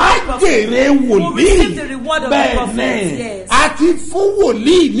prophet in the name Á of the prophet jèrè will receive the wòlíì. reward of the Bẹ́ẹ̀ prophet. ni Yes. a ti fún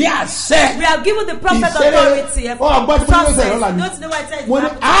wòlíì ní àṣẹ. We have given the prophet Ìṣeré authority. ọgbọ́n tí wọ́n sọ̀rọ̀ lọ́la ni. Don't know what I said. Mo ní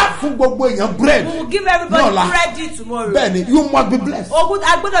á fún gbogbo èèyàn bread. We will give everybody Ní ọ̀la. bread tomorrow. Bẹ́ẹ̀ni you must be blessed. Ogun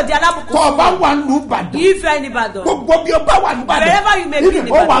agbọ́dọ̀ di alábùkún. Tọ́ ọ bá wà ní Ìbàdàn. If you are in Ibadan, Gbogbo bí o bá wà ní Ìbàdàn. wherever you may be in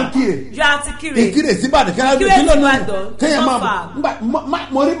Ó wà ń Ibadan, kiri. you are to Kire. Ìkirè sí Ìbàdàn kí Ìkirè sí Ìbàdàn, kéèyàn not máa far.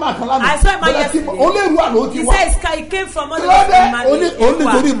 bọ̀. Mo rí màkà lánàá. I saw him Bọ́lá tí yesterday. olóòrù àná ó ti He wá. said he came from other Kílódé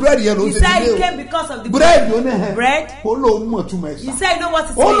onítorí búrẹ́dì yẹn ló He ti said he dé o. came because of the Búrẹ́dì oníhẹ̀. bread. Ó lóun mọ̀ túmọ̀ ẹ̀ He sá. said, you know what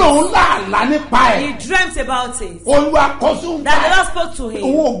it Ó is? lóun láàlá nípa He ẹ̀. dreamt about it. Olúwa kọ sóun That the báyìí. Lord spoke to him.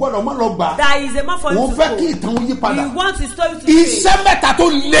 Òun ò gbọ́dọ̀ mọ́ lọ gbà. That he is a man for him Òun to fẹ́ go. kí ìtàn yí padà. He wants his story to Iṣẹ́ mẹ́ta tó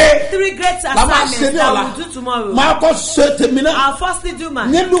le. 3 great La máa ṣe assignments ní that ọ̀la. we'll do tomorrow. Máa kọ́ ṣe tèmi náà. I'll firstly do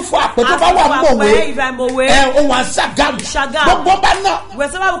mine. Nílùú fún àpẹtọ́ bá wà After mọ̀wé. if I'm away, Ó wà Ṣàgámù. Ṣàgámù. Gbogbo bá náà.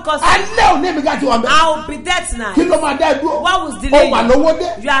 wherever we cause Alẹ́ òní mi ká ti wà mẹ́. I'll be there tonight. Kí ló máa dá ẹ dúró? What was Ó delaying? wà lówó dé.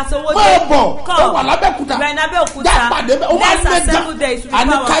 You are so what Máa bọ̀. come. Ó wà lábẹ́kúta. You are in Abeokuta. Já pàdé bẹ́ẹ̀. Ó máa Let's ń lé assemble gan. there. It will be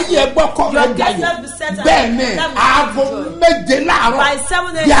Àníkáyé powerful. ẹgbọ́ kọ́ Your rẹ̀ guest jayọ̀. will be set at- Bẹ́ẹ̀ ni that will be aago joy. méje láàárọ̀. By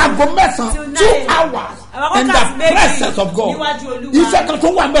 7 a.m. Di aago mẹ́sàn-án. till 2 9 a.m. hours. Àwọn In the wákàtí méjì presence of God. níwájú Olúwa. Iṣẹ́ kan tó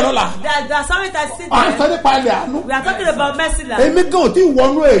wà ń bẹ̀rẹ̀ la. There's something that sit À ń sọ there. nípa ilẹ̀ àánú. We are talking about mercy land. Èmi gan ò tí ì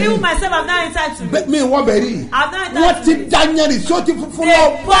wọnú èrí. Even myself, I've not entered to it. Mi wọ́n bẹ̀ rí. I've not entered Wọ́n to ti it. dányẹ̀rì sí ó ti funfun They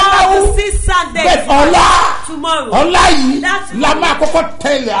lọ. pour the sea sand there. Bẹ́ẹ̀ ọ̀la. Tomorrow. Ọ̀la yìí That's la máa kọ́kọ́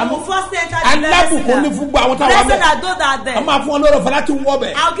tẹ ilẹ̀ àánú. We'll first enter the Alábùkún ní fún gbogbo àwọn táwọn Blessed bẹ̀. are those that are there. A máa fún ọ lọ́rọ̀ fẹ́ láti wọ́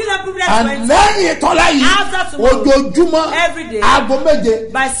bẹ̀. I'll give them privilege to enter. Lẹ́yìn ìtọ́lá yìí After tomorrow. ojoojúmọ́ Every day. aago méje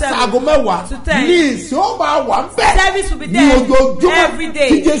By 7 aago mẹ́wàá to 10. ní ìsìn ó máa wà ń bẹ̀. Service will be Ní there ojoojúmọ́ every day.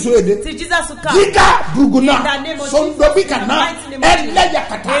 tí Jésù èdè. Till Jesus will come. Jíga Bùrùgùnà In the name of Sọ̀ndọ̀bí Jesus. In the kàná mighty name of Jesus.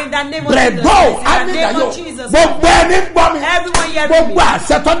 ẹlẹ́yàkàtà In the name of Bẹ̀rẹ̀dọ̀ Jesus. In the name Ánídàyọ̀ of Jesus. gbogbo ẹni gbọ́ mi Everyone hearing me. gbogbo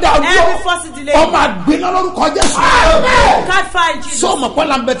àṣetọ́dá Every ọjọ́ force delay. ọmọ àgbẹ̀nà lórúkọ Jésù. Can't find Jesus. Sọ́ọ̀mù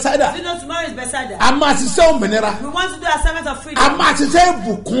Pọ́lá Bẹ́tsáìdà You know tomorrow is Bethesda. a máa ṣiṣẹ́ òmìnira We want to do assignment of a freedom. máa ṣiṣẹ́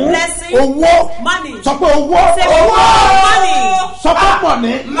ìbùkún Blessing. owó Money. sọ pé owó Say owó money. sọ pé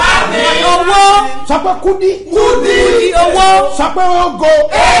mọ̀ní Owó. sọ pé kúdí Kúdí. Owó. sọ pé ogo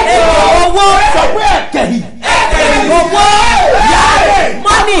Owó. sọ pé ẹ̀kẹ́yì Owó. yáre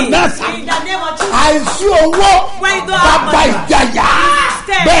Money. nasa In the name of Jesus. àìsí owó When you don't have bàbá money. ìjàyà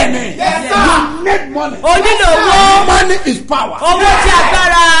Stay. bẹ́ẹ̀ni Yes, sir. you need money O nílò owó. money is power Owó tí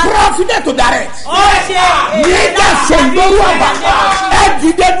agbára. profit to direct Ó ṣe nígbà sọ̀ndọ́rú àbá ẹ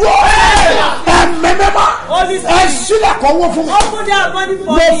dìde dúró ẹ mẹ́mẹ́má ẹ sílẹ̀ kọ́wọ́ fún mi Open that money for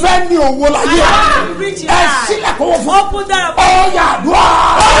mo me. fẹ́ ní owó láyé I want to reach it ẹ high. sílẹ̀ kọ́wọ́ fún mi Open that ọ̀yà àdúrà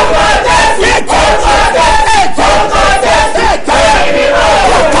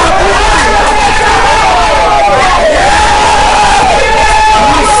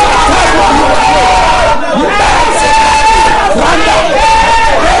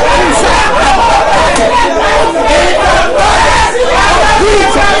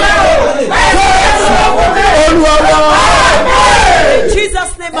In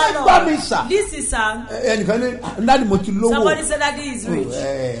Jesus' name, my Ẹ gbọ́ mi Lord. sà. This is ẹnìkan ní láti mo ti lówó somebody said that he is rich.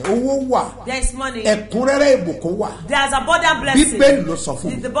 owó wà There is money. ẹ̀kúnrẹ́rẹ́ ìbùkún wà There's abundant blessing. bíbélì ló sọ fún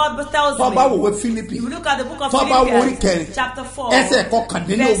mi The Bible tells tó bá me. wòwe Fílípì If you look at the book of tó bá wo orí kẹrin Philippians, chapter 4, ẹsẹ̀ verse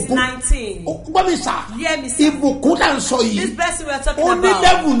kọkàndínlógún 19. gbọ́ mi sà Hear me, sir. ìbùkún náà ń sọ This yìí blessing we are talking ó ní about.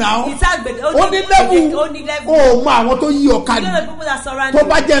 lẹ́bù náà It's agbede. ó ní lẹ́bù Only level. ó mọ àwọn tó yí ọ̀ka You ni know the people that surround tó you.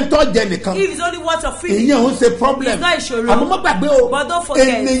 bá jẹ́ ń tọ́jẹ nìkan If it's only words of freedom, èyí ò ń ṣe problem It's not ìṣòro. àmọ́ má gbàgbé o But don't forget.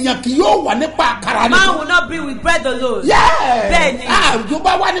 ènìyàn kì yóò wà nípa àkàrà man nìkan will not be with bread alone. yẹ́ẹ̀ Bẹ́ẹ̀ni. tó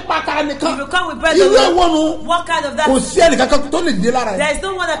bá wà nípa àkàrà nìkan If you come with bread irú alone, ẹ̀wọ̀n what kind of that? kò sí ẹnìkan kan tó lè dé lára There yẹn is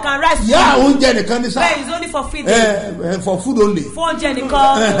no one that can rise. yá oúnjẹ nìkan ní sá Bread is only for feeding. for food only For oúnjẹ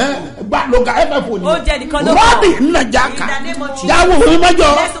nìkan. gba lóga ff ni Oúnjẹ nìkan ló rọ́bì kàn. ńlá jáka In the name of Jesus. jáwó òun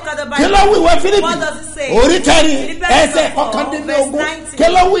mẹ́jọ Let's look at the kílówì ìwé Fílípì What does it say? orí kẹrin Philippians ẹsẹ̀ 4, kọkàndínlógún verse 19.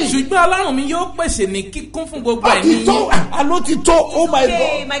 kílówì. ṣùgbọ́n ọlọ́run mi yóò pèsè ní kíkún fún gbogbo ẹ̀mí àti tó àló ti tó oh my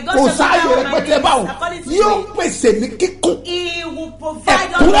Okay, my God God kò shall sáàyè supply all rẹpẹtẹ my báwọn needs according to yóò his pèsè ní kíkún. He will provide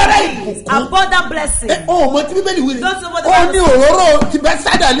Ẹ̀kúnrẹ́rẹ́ all things, ìbùkún. abundant blessing. ọmọ tí bíbélì wí ni Don't know what the ó Bible ní says. òróró ti bẹ́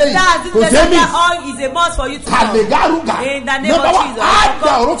sádà lẹ́yìn That's kò this sẹ́mi message all is a must for you to know. kàlẹ́gàrúgà In the name nọ́mbà of wa Jesus. á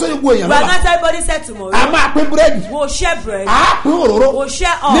da òróró tó yẹ gbó èèyàn We are lọ́la not everybody said tomorrow. a máa pín búrẹ́dì We'll share bread. a pín òróró We'll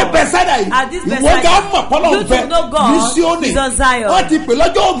share all. ní bẹ́sẹ̀dà yìí At this ìwọ Bethesda, gá mọ̀ pọ́lọ́ you nfẹ́ to know God ní Síónì is on Zion. wọ́n ti pè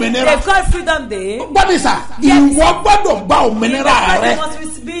lọ́jọ́ òmìnira They've called Freedom Day. gbọ́dísà Yes. ìwọ gbọ́dọ̀ gba òmìnira rẹ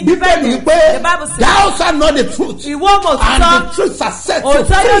bíbélì The pé Bible says, thou shalt know the truth ìwọ mọ̀ and the òtítọ́, truth shall set you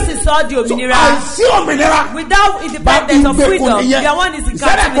òtítọ́ yóò sì free. sọ ọ́ di So, òmìnira. àìsí òmìnira Without independence of freedom, your one is in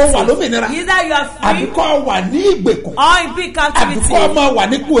ìṣẹ́lẹ̀ kó wà lómìnira captivity. Either you are free àbíkọ́ wà ní ìgbèkùn or you be in captivity àbíkọ́ ọmọ wà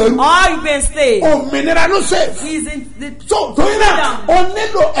ní kú ẹrú or you be enslaved. òmìnira ló ṣe. He is in the so torí náà o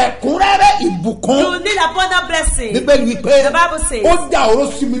nílò ẹ̀kúnrẹ́rẹ́ ìbùkún. You need abundant blessing. bíbélì wípé The Bible says, ó dá oró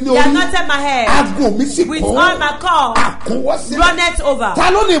sí mi ní He orí anointed my head aago mi sì with kún all my cup àkúnwọ́ sílẹ̀. runneth over. ta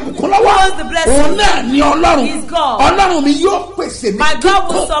ló ní ìbùkún Who lọ́wọ́ owns the blessing? òun náà ní ọlọ́run Is God. ọlọ́run mi yóò pèsè ní My God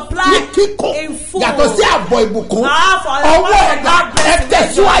will kíkún supply ní kíkún in full. yàtọ̀ sí àbọ̀ ìbùkún Ah, for the ọwọ́ Lord ẹ̀dá God bless ẹ you.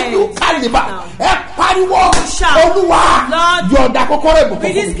 tẹ̀síwájú Let your kálíbà hands ẹ pariwo shout, olúwa Lord, yọ̀ọ̀dà kọ́kọ́rọ́ ìbùkún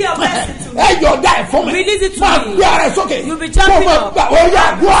release key of blessing to me. ẹ yọ̀ọ̀dà ẹ̀ fún mi Release it to máa me. gbé ara ẹ̀ sókè You'll be jumping kó máa up. gbà ó yà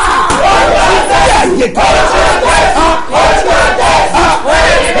wá ẹ yẹ ká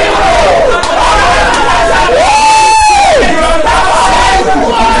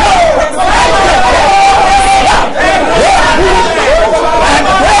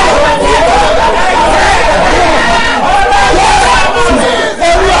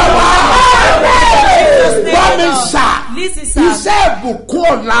iṣẹ́ ìbùkún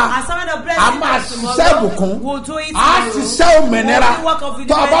ọ̀la a máa ṣiṣẹ́ ìbùkún a ṣiṣẹ́ òmìnira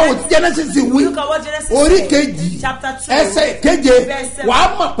tó a bá wò Genesis wí orí kejì ẹsẹ̀ keje wà á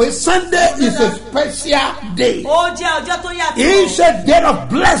mọ̀ pé Sunday is a special day. Ó jẹ́ ọjọ́ tó yàtọ̀. It's a day of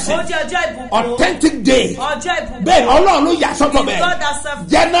blessing. Ó jẹ́ ọjọ́ ìbùkún. Authentic day. Ọjọ́ ìbùkún. Bẹ́ẹ̀ Ọlọ́run ló yà sọ́tọ̀ bẹ́ẹ̀. God has served.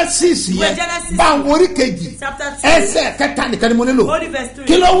 Genesis yẹn bá ń orí kejì ẹsẹ̀ kẹta nìkan ni mo nílò.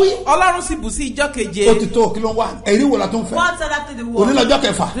 Kí ló wí? ọlọ́run sì bù sí ìjọ keje. Ó ti tó kí ló ń wá ẹ̀rí wo la tó ń fẹ́. What's after the war? Òní lọ́jọ́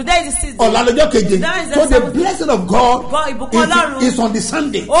kẹfà. Today is the 6th. Ọ̀la lọ́jọ́ keje. So the blessing of God ìbùkún Ọlọ́run is on the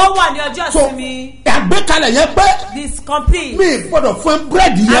Sunday. Ó wà ní ọjọ́ So ìsinmi. àgbékalẹ̀ yẹn pé This complete. mi gbọ́dọ̀ fún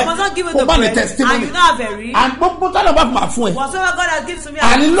búrẹ́dì I yẹn must not give you kó the bá ní bread testimony. and you not have a ring. And gbogbo tọ́lọ̀ bá fún ma fún ẹ. Whatsoever God has given to me.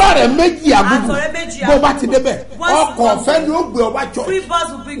 Àní lọ́rẹ̀ méjì àbúrò Àtọ̀rẹ́ méjì bó bá ti àbúrò. débẹ̀ Once you ọkọ̀ come ọ̀fẹ́ ni ó gbé ọba jọ. Free bus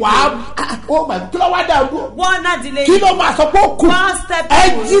will be Wàá ó mà kí ló wá dà dúró. One not delay. Kí ló máa sọ pé ó kù? One step Ẹ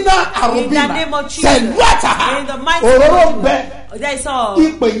forward. jiná In the name àrùbímà of Jesus. pẹ̀lú àtàhà In the mighty òróró name of bẹ There is all.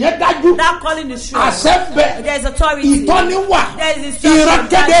 ìpè yẹn dájú That calling is sure. àṣẹ bẹ There is authority. ìtọ́ni wà There is instruction. ìran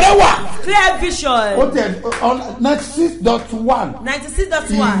kedere wà. Clear vision. Ó tẹ̀ 96.1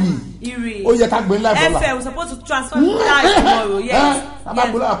 96.1. IRI. ó yẹ ká gbé ńlá ìbọ̀lá. FM, we're supposed to transfer live tomorrow. Yes.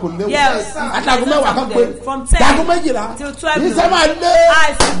 Abagbolo àkòlè wò. Yes. Àtàgùn mẹ́wàá kan pé. From 10 Dàgùn méjìlá. till 12. Iṣẹ́ máa lé.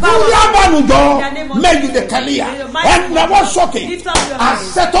 Power. Wúyá bànújọ. In the name of Méjì Jesus. lè kàlíyà. In the mighty name of Ẹnìyàwó Jesus. sókè. Lift up your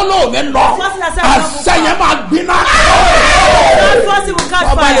hands. Àṣetọ́lọ́ ò ní lọ. Àṣẹ yẹn máa gbiná. That person will catch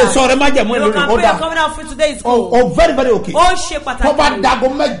Bọ́ba lè fire. sọ ọ̀rẹ́ má jẹ̀mú You ìlú can ó pray dà. your coming out free today is cool. Oh, very very okay. Ó ṣe pàtàkì. Tọ́ba dago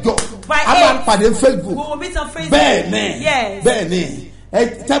mẹ́jọ. By A máa 8. pàdé Facebook. We will meet on Facebook. Bẹ́ẹ̀ni. Yes. Bẹ́ẹ̀ni. Ẹ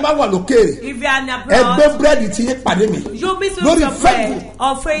tẹ́ bá wà lókèrè. If you are in Ẹ abroad. gbé búrẹ́dì tí yín pàdé mi. You meet with Lórí your friend Facebook.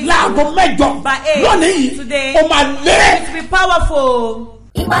 on Facebook. Láago mẹ́jọ. By 8 Lónìí. today. Ó máa lé. It will be powerful.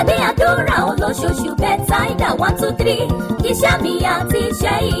 ìpàdé àdúrà olóṣooṣù Bethsaida 123 iṣẹ́ mi àti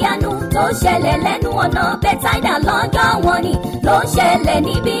iṣẹ́ ìyanu tó ṣẹlẹ̀ lẹ́nu ọ̀nà Bethsaida lọ́jọ́ wọn ni ló ń ṣẹlẹ̀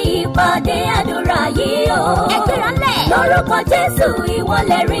níbi ìpàdé àdúrà yìí o. ẹgbẹ́ra lẹ̀ lórúkọ Jésù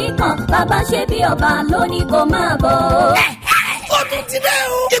ìwọlẹ̀ rí kan Babasebioba lónìí kò máa bọ̀. Ó tún ti dẹ́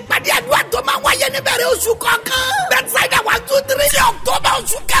o. Ìpàdé àdúrà tó máa wáyé níbẹ̀rẹ̀ oṣù kọ̀ọ̀kan. Bethsaida 123 ti October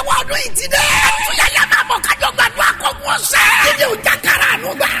oṣù kẹwàá ọdún yìí ti dẹ́. Ẹ̀túnyẹ̀yẹ̀ máa bọ̀ kájọ gbàdúrà kọ̀ọ̀kan ọ̀sẹ̀. Dídé òjà kára àánú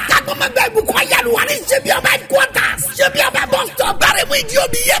gbà. Jágbọ́mọgbẹ́ ìbùkún ayélujára ní Sebioba headquarters. Sebioba bus stop bẹ̀rẹ̀ mú ìdí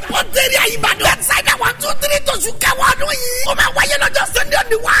omi yẹ pọ́ńtẹ́rì Ìbàdàn. Bethsaida 123 tóṣù kẹwàá ọdún yìí. Ó máa wáyé lọ́jọ́ Sunday on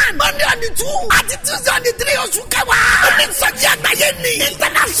the 1, Monday on the 2, àti Tuesday on the 3 oṣù kẹwàá. Onísọjí àgbáyé ni.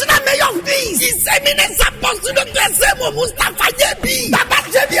 International Mayor of Peace. Ìsẹ́mínẹ́sà Pọ́sùlù Gbèsèmù Mustapha Jẹ́bi.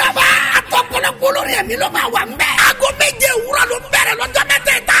 Babasebioba àtọ́kọ́lọ́kọ́ olórí ẹ̀mí ló máa wà mbẹ́. Aago méje òwúrọ̀ ló ń bẹ̀rẹ̀ lọ́jọ́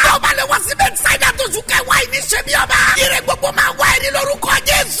mẹ́tẹ̀ẹ̀ta. Ó bá lè wá sí Bethsaida tóṣù kẹwàá yìí ní Sebioba. Ire gbogbo máa wá ẹni lórúkọ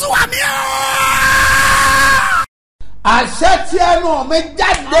Jésù àmín. àṣẹ tí ẹnu mi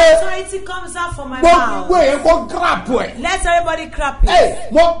jáde. Authority comes out from my gbogbo mouth. èyí kò gíràpù ẹ̀. Let everybody clap it.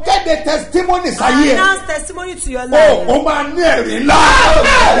 Mo kéde testimony sáyé ẹ̀. Announce testimony to your life. O máa ní ẹ̀rí ńlá.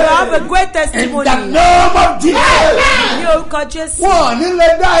 You have a great testimony. In the name of Jesus. Ní orúkọ Jésù. Wọ́n ní lè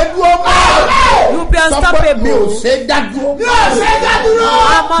dá ẹdúró mọ́. You be unstoppable. Mi ò ṣe dádúró. I'm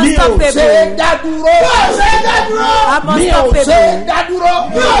Mi ò unstoppable. ṣe dádúró. I'm Mi ò unstoppable. ṣe dádúró.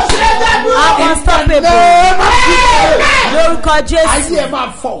 I'm unstoppable. Lórúkọ Jésù. Ayé ẹ̀ máa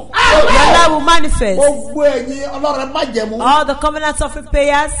fọ̀. Your life will manifest. Gbogbo ẹ̀yin ọlọ́run má jẹ̀mú. All the covenants of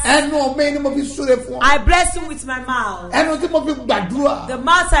prayers. Ẹnu mi ni mo fi súre fún ọ. I bless you with my mouth. Ẹnu tí mo fi gbàdúrà. The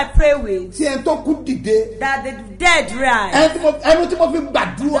mouth I pray with. Tí ẹni tó kú dìde. That the dead rise. Ẹnu tí mo fi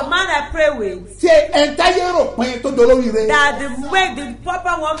gbàdúrà. The man I pray with. Tí ẹ̀ńtáyé rò pin tó dolóríire. That the way the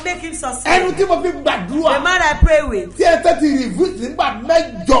proper one make him succeed. Ẹnu tí mo fi gbàdúrà. The man I pray with. Tí ẹ̀ńtá ti refuse nígbà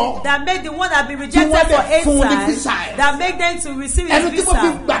mẹ́jọ. That make the one that be rejected for 8 times. That make them to receive his ẹnu tí mo fi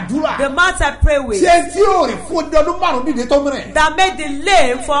visa. gbàdúrà. The mouth I pray with. tí ẹ tí ò rí fún ọdún márùn dídé tó mìíràn. That made the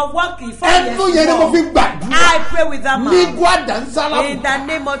lame for walking for years. ẹnu yẹn ni mo fi gbàdúrà. I pray with that mouth. ní gbọ́dọ̀ nsálà. In the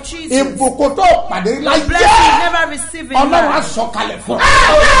name of Jesus. ìbùkún tó pàdé The láyé. blessing never receive in ọlọ́run á life. sọ kalẹ̀ fún ọ.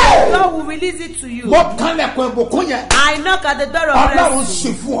 God will release it to you. mo kànlẹ̀kùn ìbùkún yẹn. I knock at the door of ọlọ́run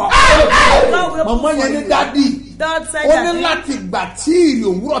blessing. sì fún ọ. God will mọ̀mọ́ open yẹn for ní you. dádì. God said ó ní that láti gbà tí ìrì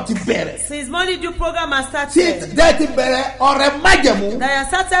òwúrọ̀ ti bẹ̀rẹ̀. since morning due program has tí started, dẹ́ ti bẹ̀rẹ̀ ọ̀rẹ́ májẹ̀mú. that I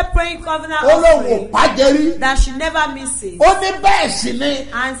started praying covenant ó lóun ò offering, pàjẹ́rí. that she never misses. ó ní bẹ́ẹ̀ sì ni.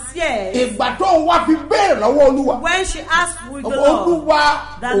 And yes, ìgbà tó wá fi béèrè lọ́wọ́ olúwa. when she asked with the Lord, olúwa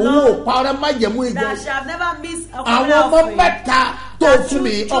the òun Lord, ò pa ọrẹ májẹ̀mú ìjọ. that she have never missed a àwọn covenant ọmọ offering, mẹ́ta tó that fún mi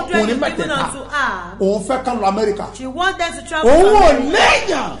children ọkùnrin is given mẹ́tẹ̀ẹ̀ta unto her. òun fẹ́ ká lọ amẹ́ríkà. She wants them to travel òun to ò America.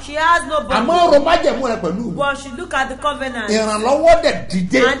 léèyàn. She has àmọ́ nobody. ọrọ̀ májẹ̀mú rẹ pẹ̀lú mi. But she look at the covenant ìrànlọ́wọ́ dẹ̀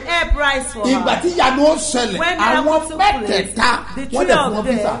dìde. and help rise for ìgbà her. tí ìyanu ó ṣẹlẹ̀ When àwọn miracle took mẹ́tẹ̀ẹ̀ta place, the wọ́n three dẹ̀ fún of wọn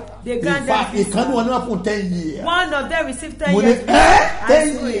them, físà. they grant ìfà them visa. ìkànnì wọn ni wọ́n fún 10 years. One of them received 10 mo ní years.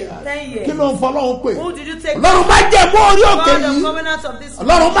 10 swear, years. 10 years. kí ló ń fọ ọlọ́run pè. Who did you take? ọlọ́run májẹ̀mú orí òkè God of yìí. covenant of this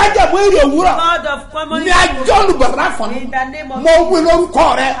ọlọ́run májẹ̀mú èrè òwúrọ̀. God of covenant. ní ajọ́ olùbẹ̀rẹ̀ àfọ̀nù. In the name of mo wí lórúkọ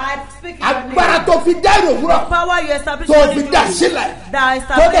rẹ. I speak in your agbára name. tó fi dá èrè òwúrọ̀. Power you establish tó on fi the dá throne. sílẹ̀. That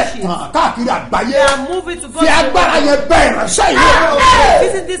tó dẹ̀ establish it. tàn káàkiri àgbáyé. They are moving to God. fi agbára yẹn bẹ́ ìránṣẹ́ yìí.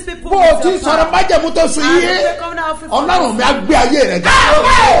 Visit these people. bó o ti sọ̀rọ̀ májẹ̀mú tó sùn And yìí. the covenant of faithfulness. ọlọ́run mi á gbé ayé rẹ̀ ga.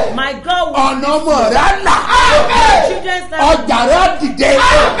 My God will ọ̀nà ọmọ rẹ̀ á là. children's life. ọjà rẹ̀ á dìde.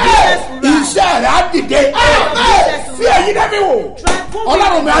 iṣẹ́ rẹ̀ á dìde. fi èyí dẹ́mi wò.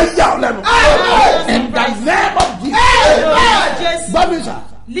 ọlọ́run mi á yà ọ́ lẹ́nu. in the name of Jesus. bámi sà.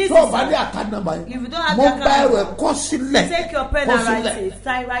 tó o bá ní àká nàmbà If you yẹn. don't have mo that bá kind of ẹrù ẹ̀ kọ́ sílẹ̀. Take your pen kọ́ and write sílẹ̀. it.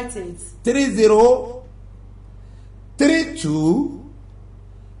 Write it. 30 32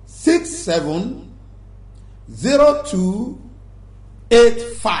 67 02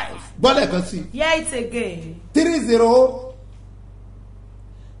 85. gbọ́dọ̀ kan sí. Hear it again. 30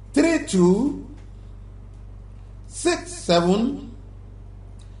 32 67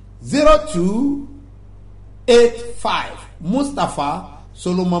 02 85. Mustapha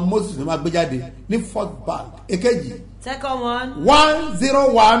Solomon Moses ní ma gbé jáde ní First Bank. èkejì Second one.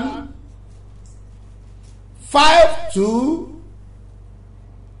 101 52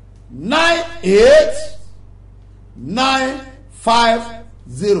 98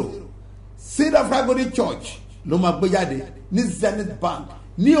 950. Seed of Agodi Church ló ma gbé jáde ní Zenith Bank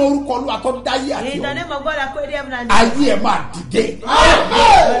ní orúkọ olúwa tó dáyé àti In the name ọ̀run. of God, I created heaven and ayé ẹ̀ máa dìde.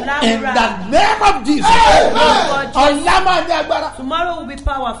 In the earth. name of Jesus. ọ̀la máa ní agbára. Tomorrow will be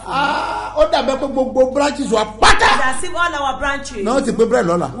powerful. ó dàbẹ́ pé gbogbo branches wa pátá. As if all our branches náà ti pé bẹ́ẹ̀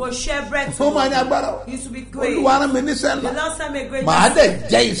lọ́la. will share bread. ó máa ní agbára. It will be great. olúwa rán mi níṣẹ́ The ńlá. Lord sent me a great màá message. dẹ̀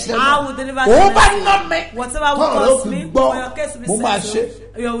jẹ́ iṣẹ́ I will deliver náà. the ó bá message. ná mi. Whatever will tọ́rọ̀ ló cost fi me, gbọ́. for your case to be mo máa ṣe. settled.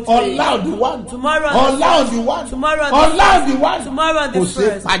 You will ọ̀la pay. òdì wá. Tomorrow on the ọ̀la first. òdì wá. Tomorrow on the ọ̀la first. òdì wá. Tomorrow on the kò sí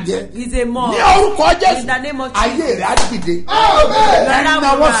first. pàjẹ́. Is a month. ní orúkọ In Jésù. the name of Jesus. ayé rẹ̀ á dìde. Your ẹ life will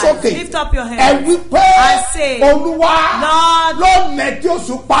náwó rise. sókè. Lift up your ẹ hands. wí pé I say, olúwa Lord, lónìí tí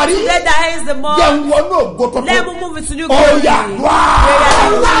oṣù parí. let the hands the jẹ́ month. ń wọnú ògo tuntun. Let me move into new ó glory. yá wá.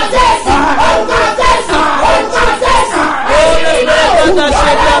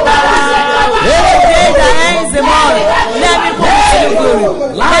 Let the hands the month. Let me move into new glory.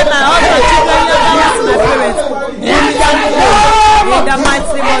 Let my husband, children, your daughters, my parents. In the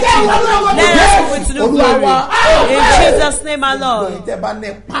mighty name of Jesus. Let us move into new glory. In Jesus' Jesus' name, our Lord.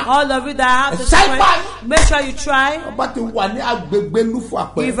 All of you that have the strength, make sure you try.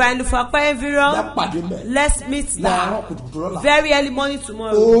 If I look for environ, let's meet there. Very early morning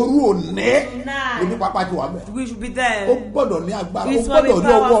tomorrow. We should be there. It must be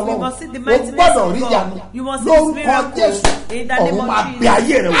powerful. You must see the mightiness of God. You must see His miracle. In the name of Jesus.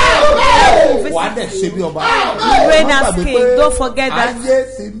 Reign as king. Don't forget that.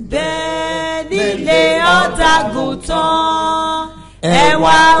 Nílé ọ̀dàgùtàn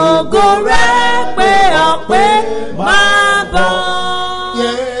ẹ̀wà ògo rẹ̀ pé ọ̀pẹ máa bọ̀.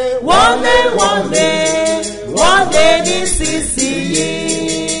 Wọ́n lé nísinsìnyí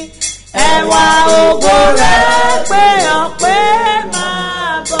ẹ̀wà ògo rẹ̀ pé ọ̀pẹ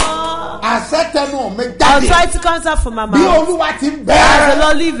máa bọ̀. Authority comes out from my mouth. As the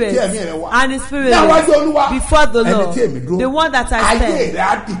Lord liveth and His Spirit lives before the Lord, the one that I stand,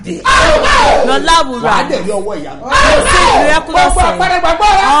 your love will rise. Your faith miraculous sign.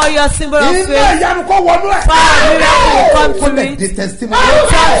 All your symbol of faith, power miracle will come to me.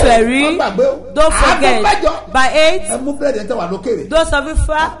 Come to a ring. Don't forget, by 8, those of you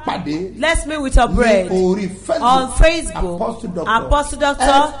far, let's meet with your bread on Facebook. Apostle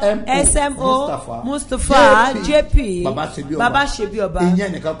Dr. SMO Mustafa JP Babasebioba.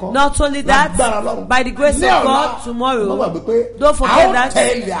 Not only that, by the grace of God, tomorrow, don't forget that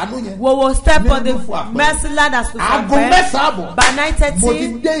we will step on the mercy land as we compare. By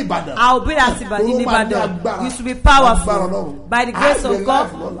 9:30, I will be at Ibadan. It will be powerful. By the grace of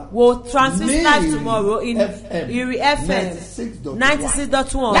God, we will transmit live tomorrow in IRI FM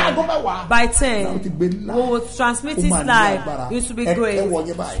 96.1. By 10, we will transmit it live. It will be great.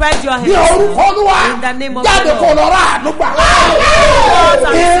 Spread your hands in the name of the Lord.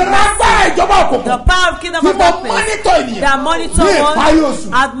 The power of kingdom of darkness that monitor one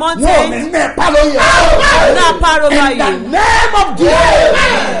at mountains not power over you.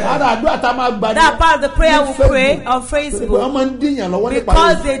 That part of the prayer we pray on Facebook,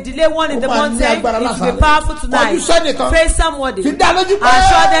 because they delay one in the mountain, it will be powerful tonight. Praise somebody. Assure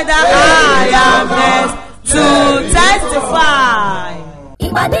them that I am blessed to testify.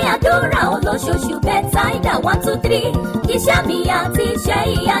 Ìpàdé àdúrà olóṣooṣù Bethsaida 123 iṣẹ́ mi àti iṣẹ́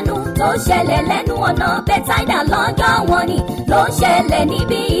ìyanu tó ṣẹlẹ̀ lẹ́nu ọ̀nà Bethsaida lọ́jọ́ wọn ni ló ṣẹlẹ̀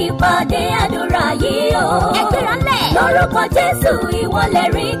níbi ìpàdé àdúrà yìí o. Ẹgbẹ́ránlẹ̀ lórúkọ Jésù ìwọlẹ̀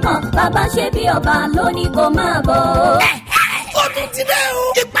rí kan Babasebioba lónìí kó máa bọ̀. Ó tún ti dé o.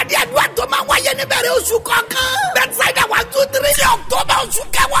 Ìpàdé àdúrà tó máa wáyé níbẹ̀rẹ̀ oṣù kọ̀ọ̀kan. Bethsaida 123 ní October oṣù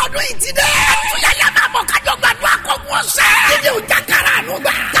kẹwàá ọdún yìí ti dé. Ẹ̀túnyẹ̀yẹ̀ máa bọ̀ kájọ gbàdúrà kọ̀ọ̀kan ọ̀sẹ̀. Kíni ò jákàrà àánú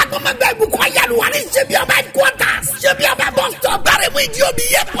gbà. Jágbọ́mọgbẹ́ ìbùkún ayélujára ní Sebioba headquarters. Sebioba bus stop Gbáremú Ìdíòbí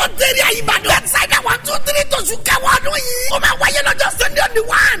airport area Ìbàdàn. Bethsaida 123 tóṣù kẹwàá ọdún yìí. Ó máa wáyé lọ́jọ́ Sunday on the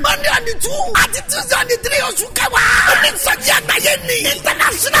 1, Monday on the 2, àti Tuesday on the 3 oṣù kẹwàá. Onísọjí àgbáyé ni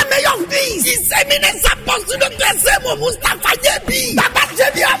International Mayor of Peace. His Eminence Apostle Dr. SMO Mustafa JP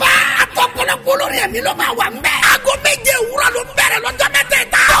Babasebioba. Àtọ̀pọ̀lọpọ̀ olórí ẹ̀mí ló máa wà ńbẹ̀. Aago 7 òwúrọ̀ ló ń bẹ̀rẹ̀ lọ́jọ́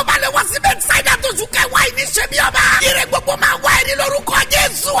mẹ́tẹ̀ẹ̀ta. Ọba lè wá sí Bethsaida tóṣù kẹwàá yìí ní Sebioba. Ire gbogbo máa wá ẹni lórúkọ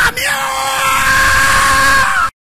Jésù.